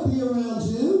 Nobody want to be around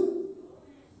you.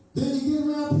 Then you get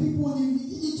around people and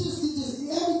you just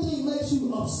everything makes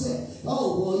you upset.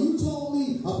 Oh, well, you told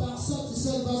me about such and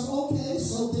such. I said, okay,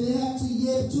 so did it have to?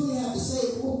 Yeah, but you didn't have to say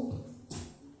it. Well,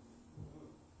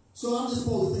 so I'm just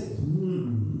supposed to think,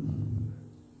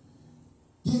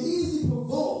 You're easily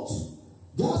provoked.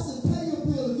 God said, pay your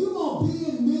bill. If you're going to be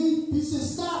in me, he said,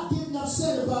 stop getting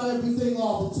upset about everything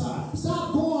all the time.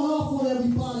 Stop going off on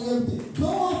everybody, everything. Go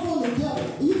off on the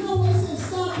devil. You know what he said?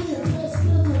 Stop being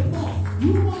spiritual part.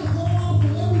 You want to go off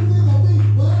on everything on me,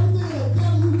 but everything the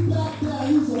devil, you back down,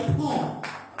 you's a part.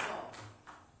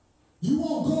 You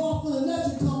won't go off on the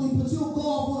electric company, but you'll go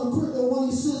off on one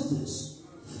of your sisters.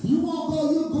 You'll go off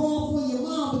on your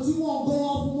mom, but you won't go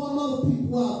off on one of other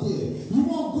people out there. You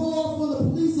won't go off on the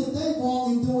police if they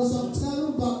wrong and doing something, tell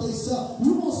them about themselves.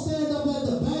 You won't stand up at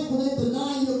the bank when they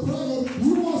deny your credit.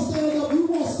 You won't stand up, you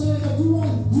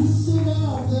sit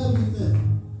down for everything.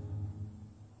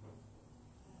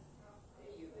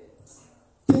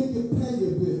 Think of pay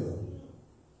your bill.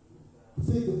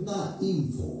 Think of not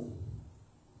evil.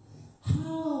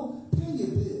 How pay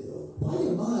your bill? Why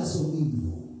your mind so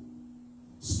evil?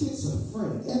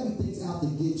 Schizophrenic. Everything's out to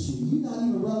get you. You're not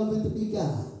even relevant to be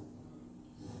God.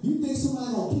 You think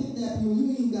somebody gonna kidnap you and you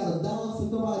ain't even got $1 for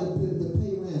nobody to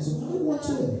pay ransom. Why they want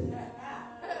you?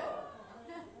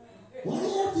 Why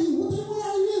after you? What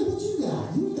are you? What you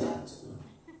got?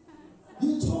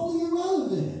 You're totally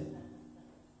irrelevant.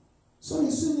 So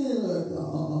you're sitting in a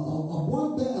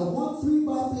 1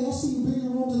 3x3. I see bigger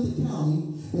rooms at the county,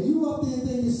 and you up there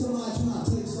thinking somebody trying to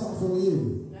take something from you.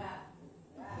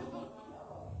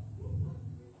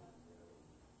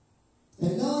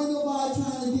 And now ain't nobody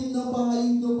trying to get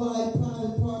nobody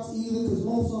private parts either, because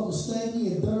most of them are stanky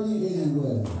and dirty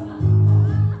anyway.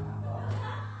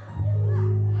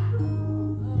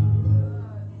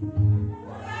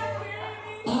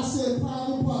 I said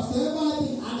private parts. Everybody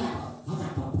think I got a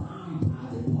private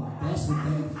part. That's the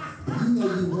thing. You know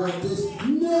you want this.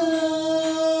 No!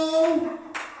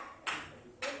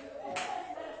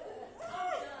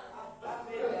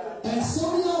 And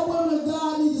some of y'all women of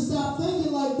God need to stop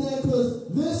thinking like that, because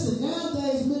listen,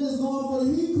 nowadays men is going for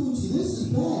the heat coochie. This is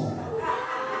bad.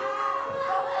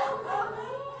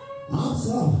 I'm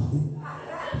sorry.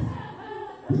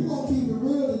 We're going to keep it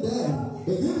real today.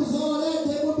 If it was all that,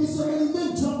 there would be so many men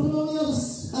jumping on the other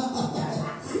side.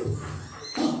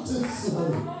 I'm just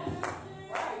saying.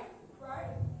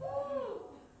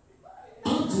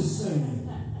 I'm just saying.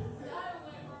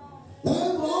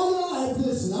 All y'all,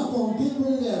 listen, I'm going to get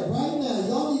rid of that right now.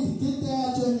 Y'all need to get that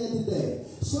out your head today.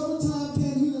 Summertime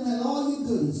came, you done had all your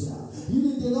goodies out. You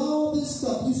done did all this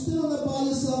stuff. You still live by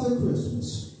yourself at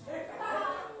Christmas.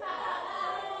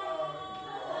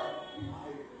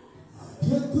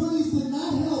 Your goodies did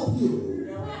not help you.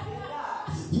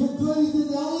 Your goodies did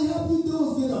not only help you do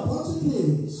is get a bunch of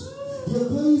kids. Your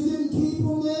goodies didn't keep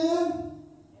them there.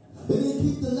 They didn't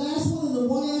keep the last one and the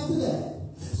one after that.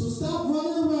 So stop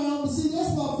running around. See,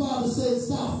 that's why Father said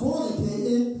stop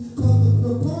fornicating, because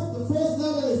the first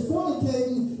letter is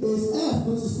fornicating is F,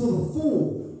 which is for the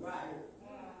fool.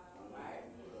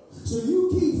 So you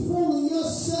keep fooling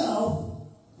yourself,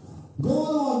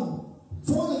 going on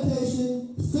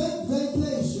fornication, fake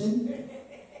vacation.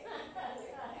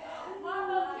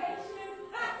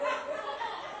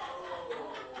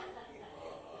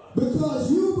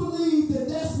 Because you believe that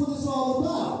that's what it's all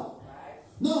about.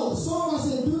 No, the song I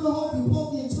said, do the hokey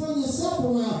pokey and turn yourself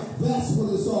around. That's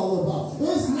what it's all about.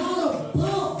 It's not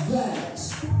about that.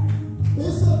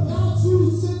 It's about you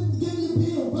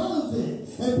being relevant.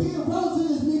 And being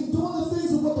relevant is me doing the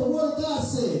things of what the Word of God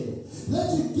said.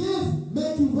 Let your gift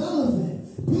make you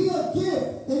relevant. Be a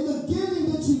gift in the giving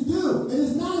that you do. And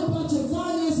it's not about your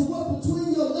finance and what's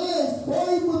between your legs or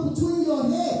even what's between your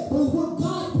head, but it's what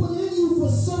God put in you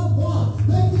for someone.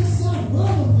 Make yourself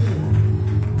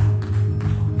relevant.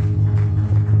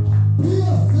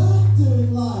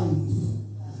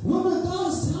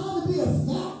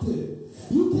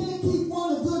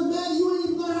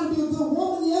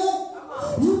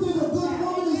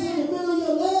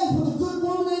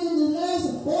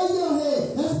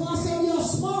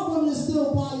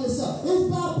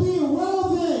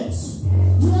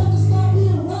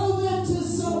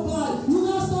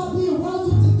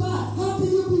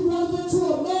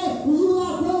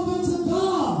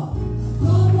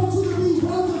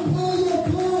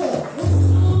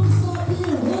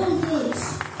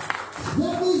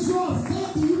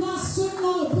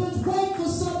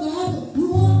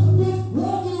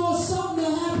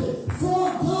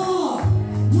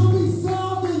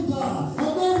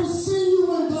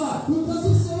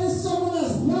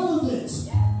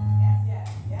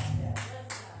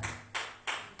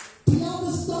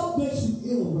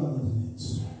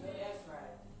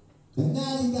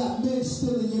 got men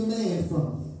stealing your man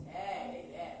from you.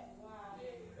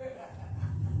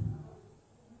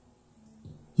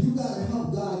 You got to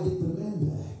help God get the men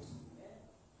back.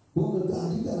 Woman of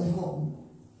God, you got to help.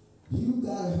 You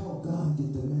got to help God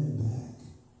get the men back.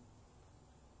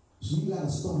 So you got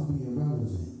to start being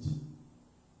relevant.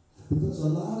 Because a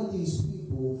lot of these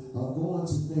people are going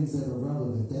to things that are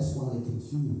relevant. That's why they're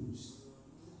confused.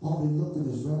 All they're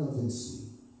looking is relevancy.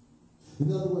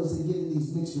 In other words, they get in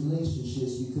these mixed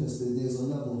relationships because there's a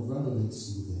level of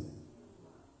relevancy there.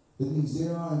 It means they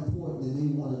are important and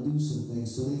they want to do some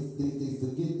things, so they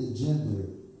forget the gender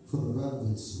for the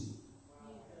relevancy.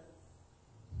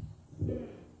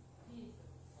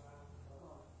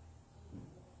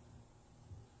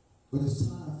 But it's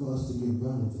time for us to get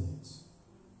relevant.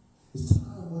 It's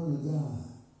time, women of God,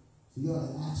 for y'all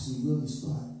to actually really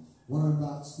start worrying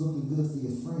about looking good for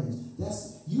your friends.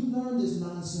 You learn this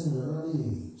nonsense at an early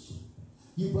age.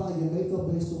 You buy your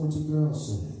makeup based on what your girls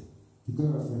say, your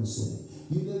girlfriends say.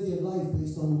 You live your life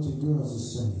based on what your girls are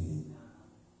saying.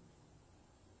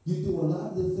 You do a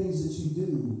lot of the things that you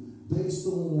do based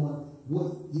on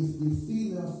what your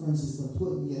female friends is going to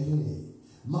put in your head.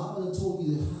 Mama told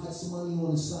you to hide some money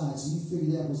on the side, so you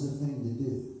figured that was the thing to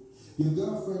do. Your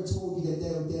girlfriend told you that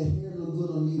hair look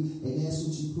good on you, and that's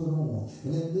what you put on.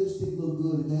 And that lipstick look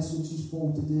good, and that's what you're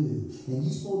supposed to do. And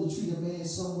you're supposed to treat a man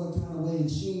some kind of way, and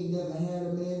she ain't never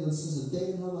had a man since a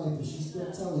day in her life, and she's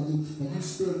still telling you, and you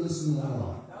still listen to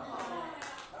her.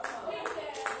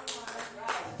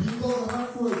 You go to her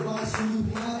for advice when you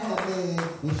have a man,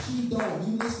 and she don't.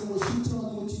 You listen to what she telling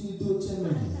you what you need to do with your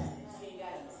man.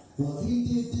 Well, if he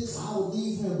did this, I would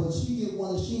leave him, but she get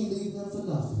one, and she ain't leaving him for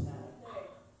nothing.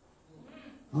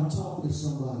 I'm talking to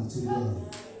somebody today.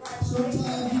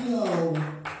 Sometimes,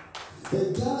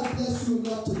 if God bless you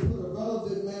enough to put a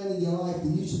relevant man in your life,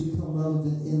 then you should become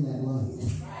relevant in that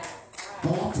life.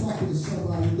 Oh, I'm talking to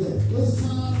somebody today. It's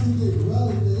time to get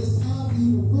relevant. It's time for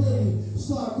you to really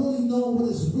start really knowing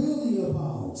what it's really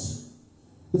about.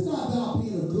 It's not about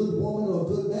being a good woman or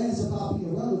a good man. It's about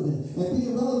being relevant. And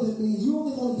being relevant means you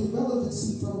only going to get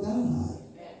relevancy from God.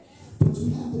 But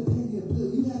you have to pay your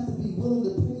bill. You have to be willing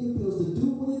to pay your bills, to do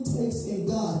what it takes in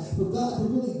God, for God to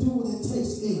really do what it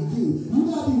takes in you.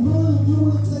 You got to be willing to do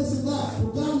what it takes in God,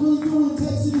 for God to really do what it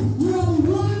takes in you. You got to be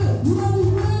willing. You got to be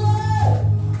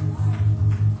willing.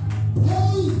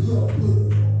 Pay your bill.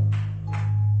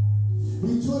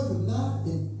 Rejoice not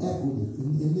in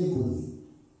iniquity,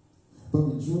 but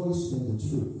rejoice in the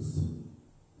truth.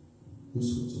 Here's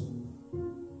what's up.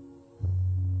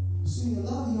 See, a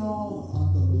lot of y'all are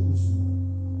delusional.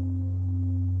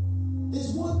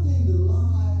 It's one thing to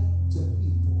lie to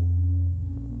people,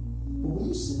 but when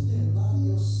you sit there and lie to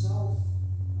yourself,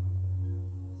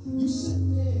 you sit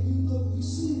there and you look, you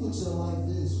see what your life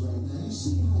is right now. You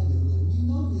see how you're living. You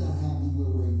know you're not happy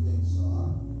with where things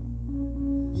are.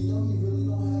 You know you really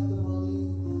don't have the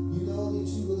money. You know that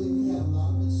you have a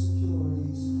lot of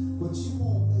insecurities, but you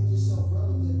won't make yourself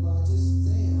relevant by just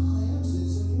saying, I am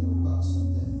insecure about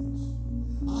some things.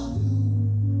 I do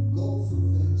go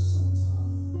through things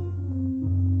sometimes.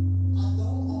 I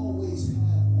don't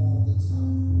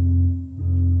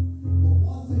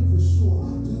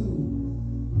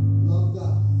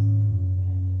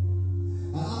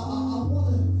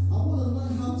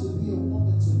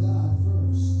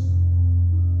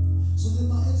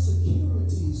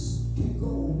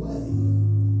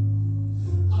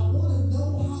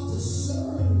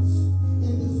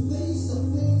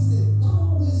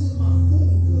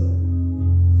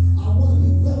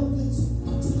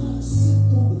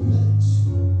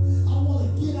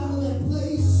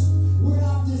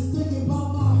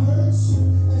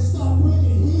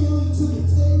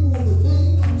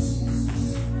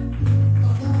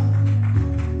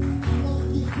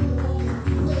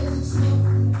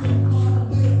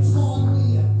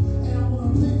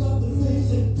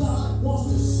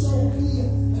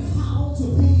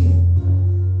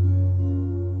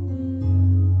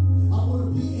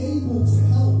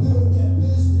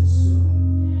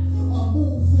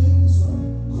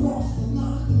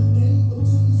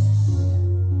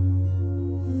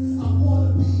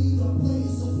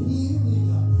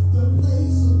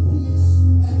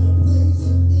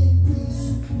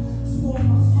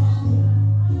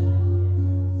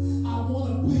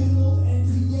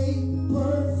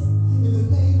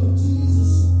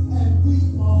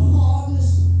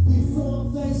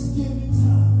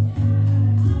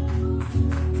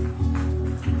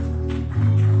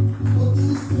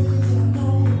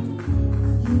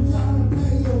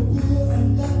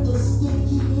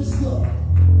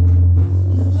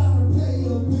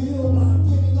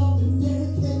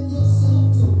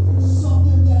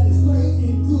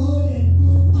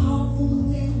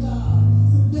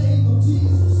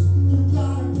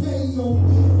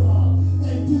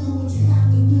do what you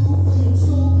have to do for your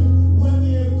children, whether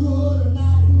they're good or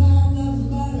not, it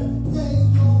doesn't matter. Pay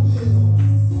your bill.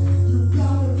 You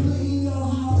gotta clean your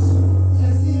house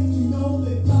as if you know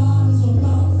that God is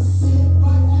about to sit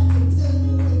right at the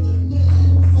table in the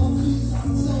name of Jesus.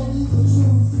 I'm telling you the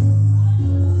truth.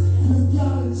 You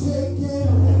gotta take care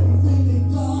of everything that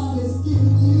God has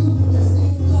given you, as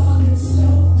if God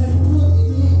Himself has put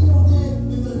it in your head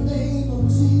in the name of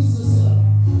Jesus.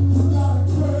 You gotta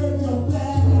curb your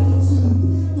bad attitude.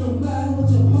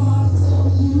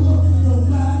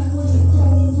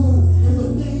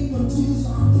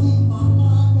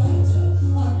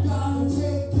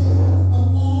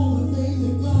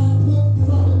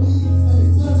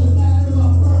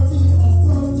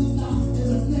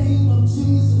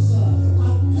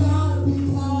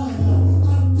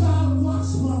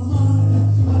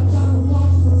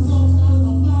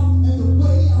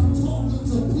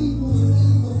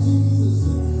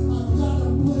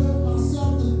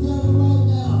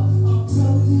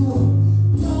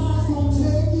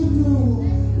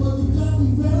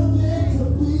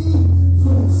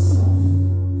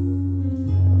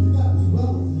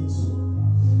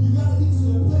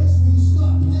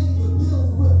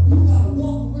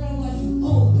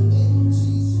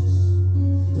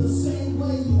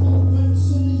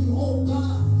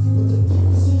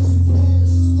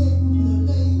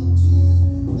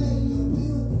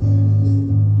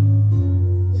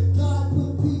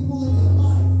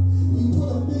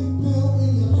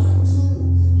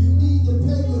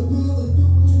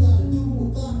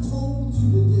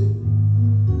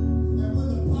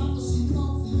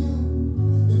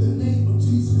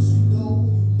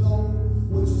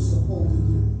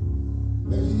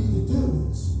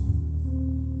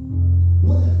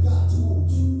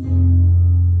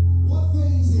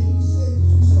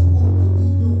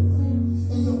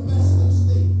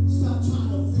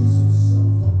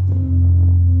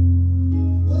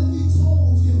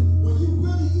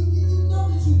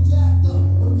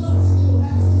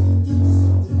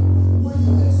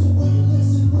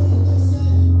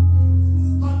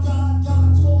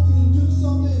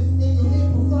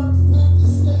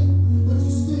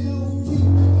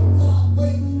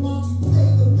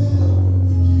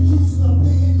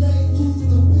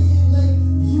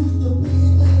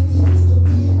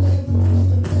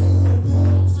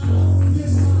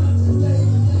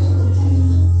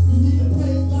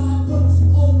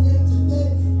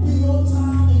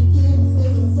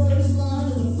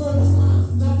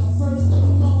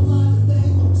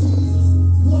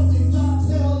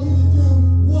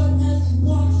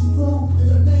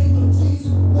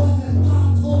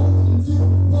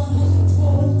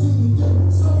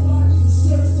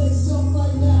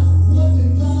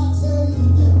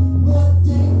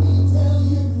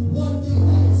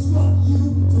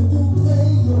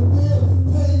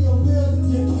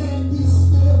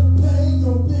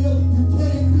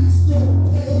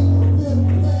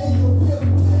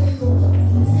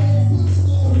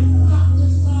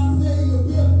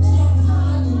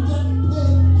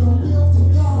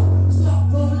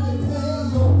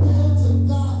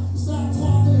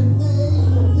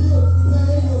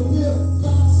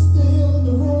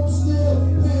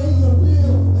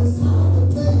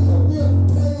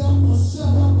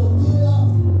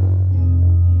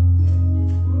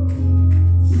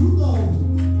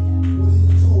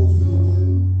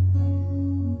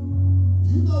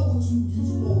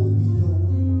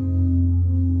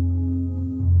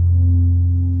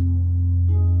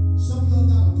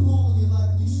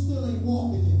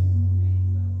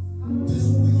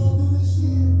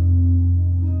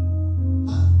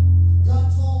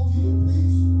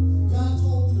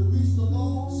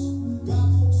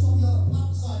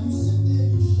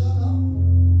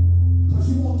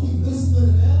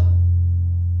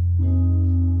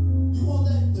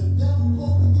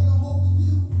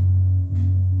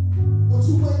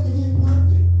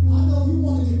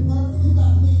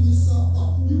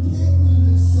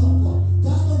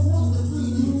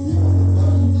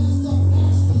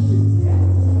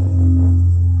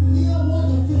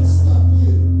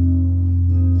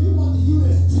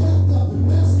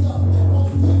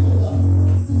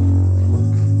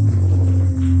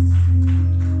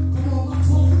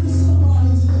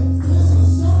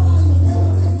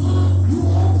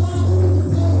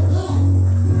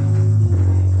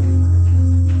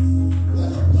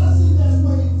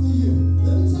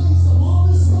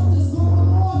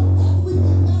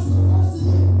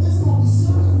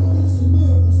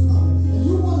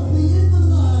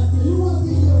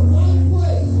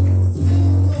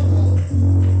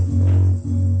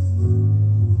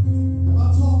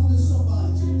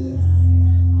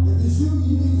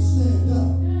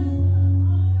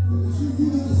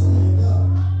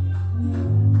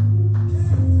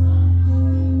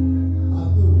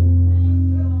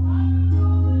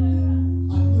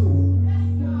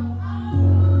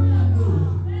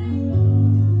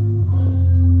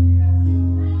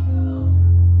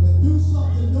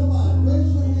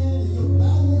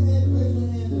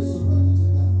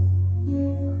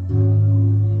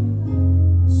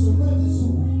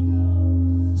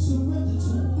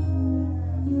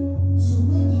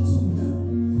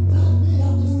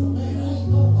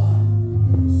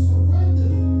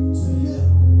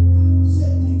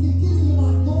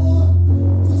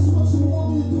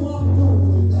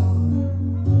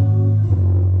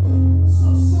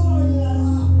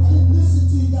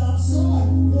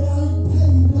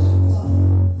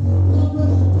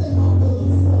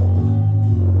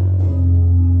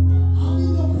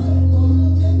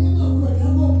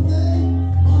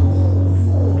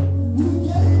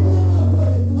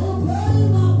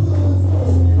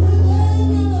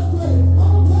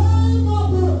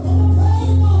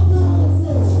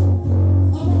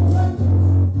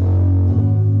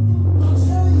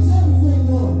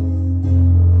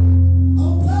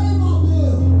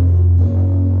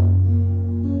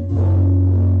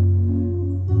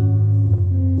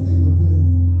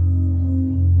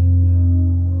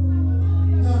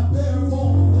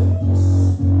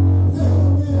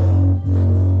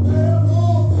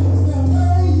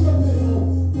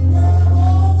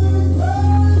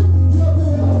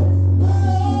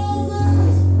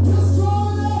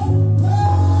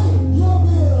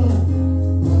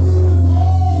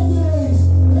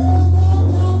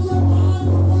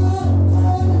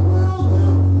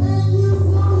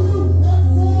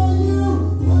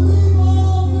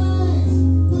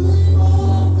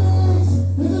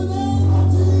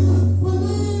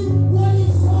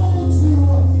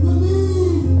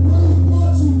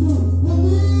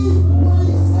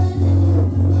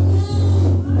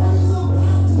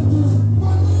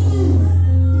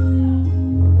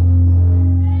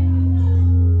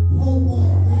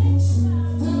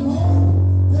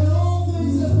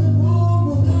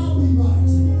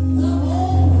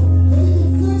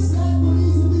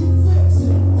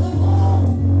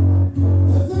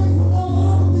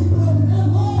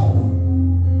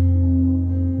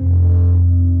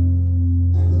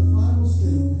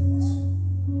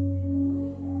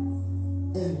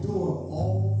 endure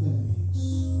all things.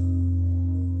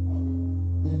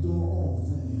 Endure all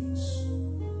things.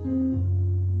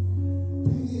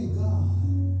 Being in God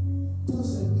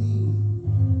doesn't mean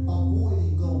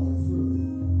avoiding going through.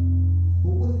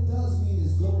 But what it does mean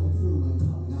is going through and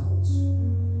coming out.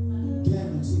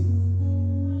 Guaranteed.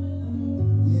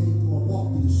 Yea, though I walk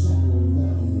through the shadow of the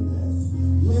valley of death.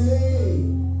 Yea,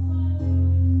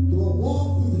 though I walk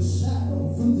through the shadow,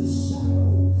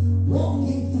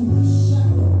 walking through the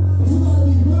shadow. You gotta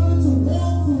be willing to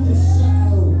walk through the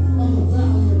shadow of the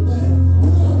valley of death. You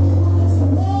gotta be willing to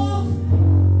walk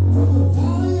through the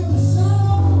valley of the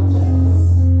shadow of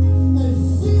death and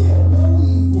fear no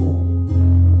evil.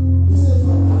 He said,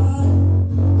 for God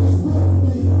is with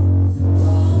me.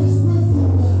 God is with you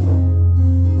now.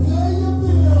 Pay your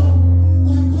bill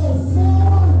and go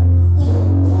forward and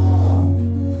forward.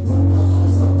 What God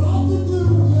is about to do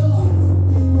in your life.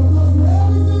 Because when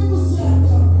everything was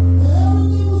jacked up, and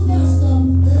everything was messed up,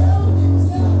 and everything was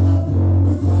held up,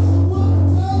 because you wouldn't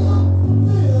pay your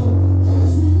bill,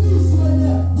 it's released right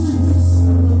now. Release in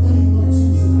the name of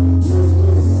Jesus.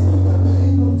 Release in the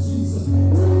name of Jesus.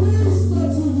 Release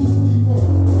unto these people.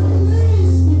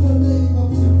 Release in the name of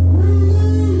Jesus.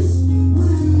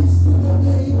 Release in the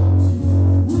name of Jesus.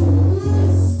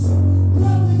 Release.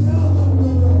 Nothing held up no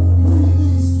more.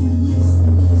 Release.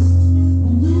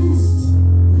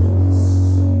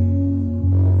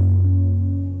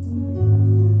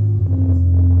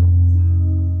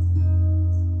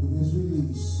 It is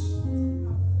release.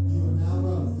 You are now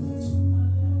relevant.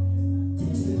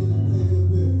 Continue to pay your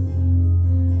bill.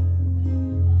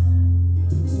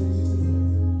 Continue to pay.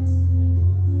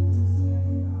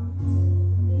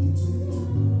 Continue to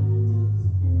pay.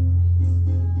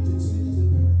 Continue to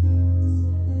pay.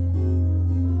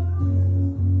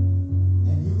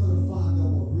 And you're going to find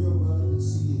out what real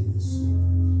relevancy is.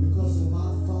 Because in my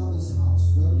Father's house,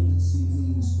 relevancy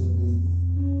means dominion.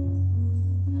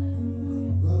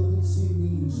 Relevancy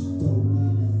means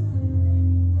dominion.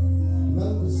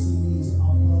 Relevancy means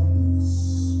abundance.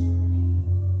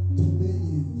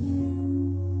 Dominion,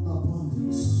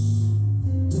 abundance.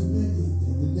 Dominion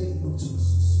in the name of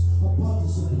Jesus.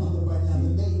 Abundance upon them right now in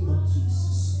the name of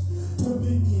Jesus.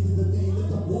 Dominion in the name, let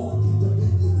them walk in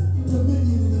dominion.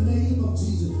 Dominion in the name of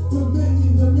Jesus.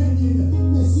 Dominion, dominion.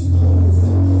 Let's see how it's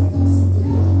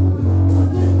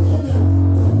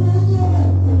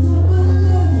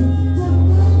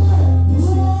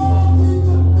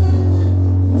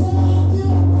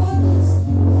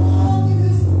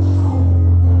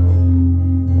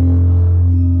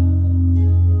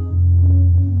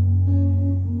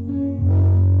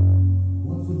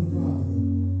one for the Father,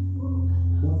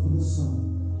 one for the Son,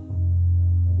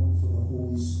 and one for the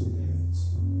Holy Spirit.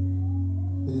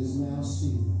 It is now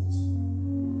sealed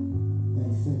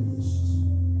and finished.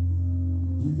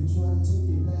 You can try to take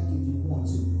it back if you want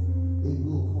to. It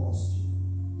will cost you.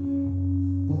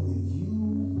 But if you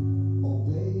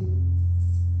obey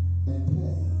and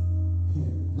pay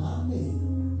him, not me,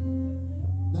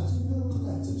 not your bill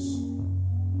collectors,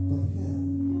 but him,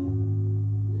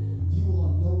 you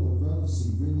will know what relevancy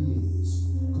really is.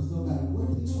 Because no matter what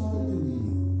they try to do to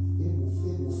you, it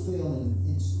will fail in an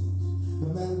instant. No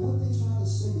matter what they try to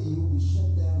say to you, it will be shut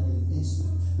down in an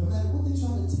instant. No matter what they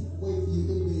try to take away from you,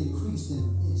 it will be increased in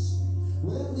an instant.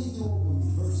 Whatever they do, it will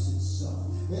reverse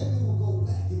itself. Everything will go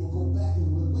back,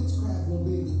 and witchcraft won't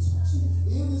be able to touch you.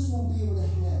 Illness won't be able to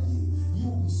have you. You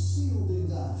will be sealed in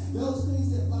God. Those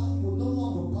things that bother you will no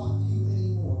longer bother you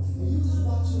anymore. And you just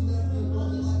watch your life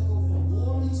go from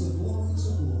glory to glory to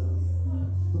glory.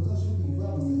 Because you'll be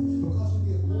relevant. Because you'll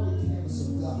be a glory canvas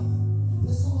of God.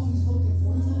 That's all he's looking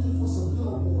for. He's looking for some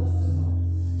billboards for him.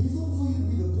 He's looking for you to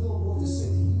be the billboard to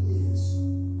say that he is.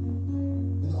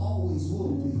 And always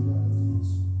will be relevant.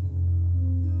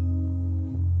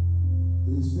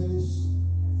 It is finished.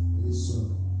 It is so.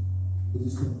 It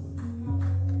is done.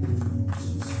 In the name of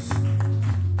Jesus.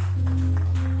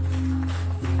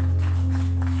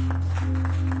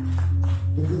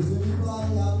 If there's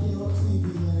anybody out there on TV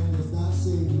land that's not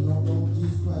saved, you don't know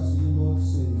Jesus Christ as your Lord and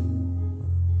Savior,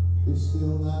 it's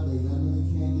still not late. I know you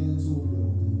can't get into a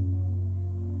building.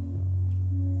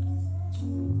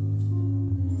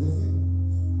 If you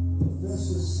profess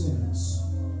your sins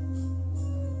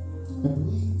and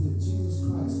believe that Jesus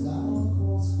Christ died on the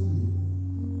cross for you,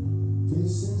 for your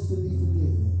sins to be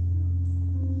forgiven,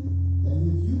 and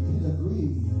if you can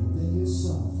agree within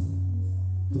yourself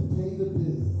to pay the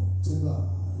bill to God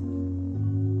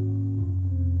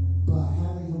by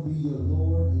having him be your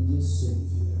Lord and your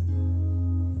Savior,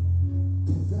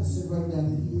 confess it right now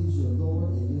that he is your Lord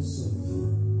and your Savior.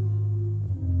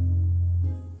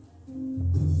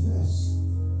 Confess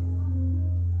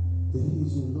that He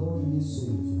is your Lord and your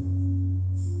Savior,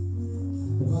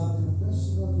 and by the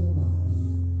confession of your mouth,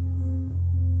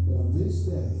 that on this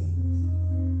day,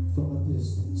 from a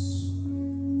distance,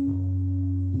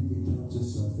 you can count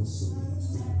yourself as saved.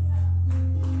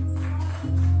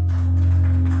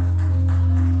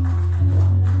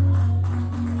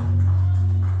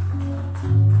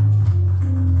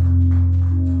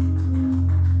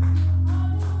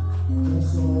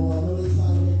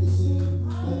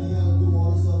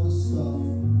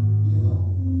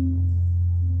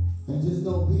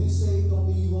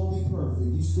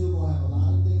 You still gonna have a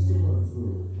lot of things to work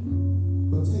through.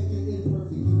 But take your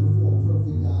imperfect you before a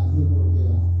perfect God. He'll work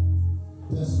it out.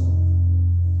 That's all.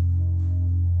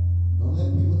 Don't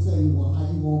let people tell you, well, how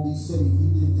you gonna be saved? You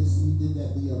did this and you did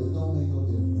that the other. Don't make no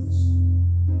difference.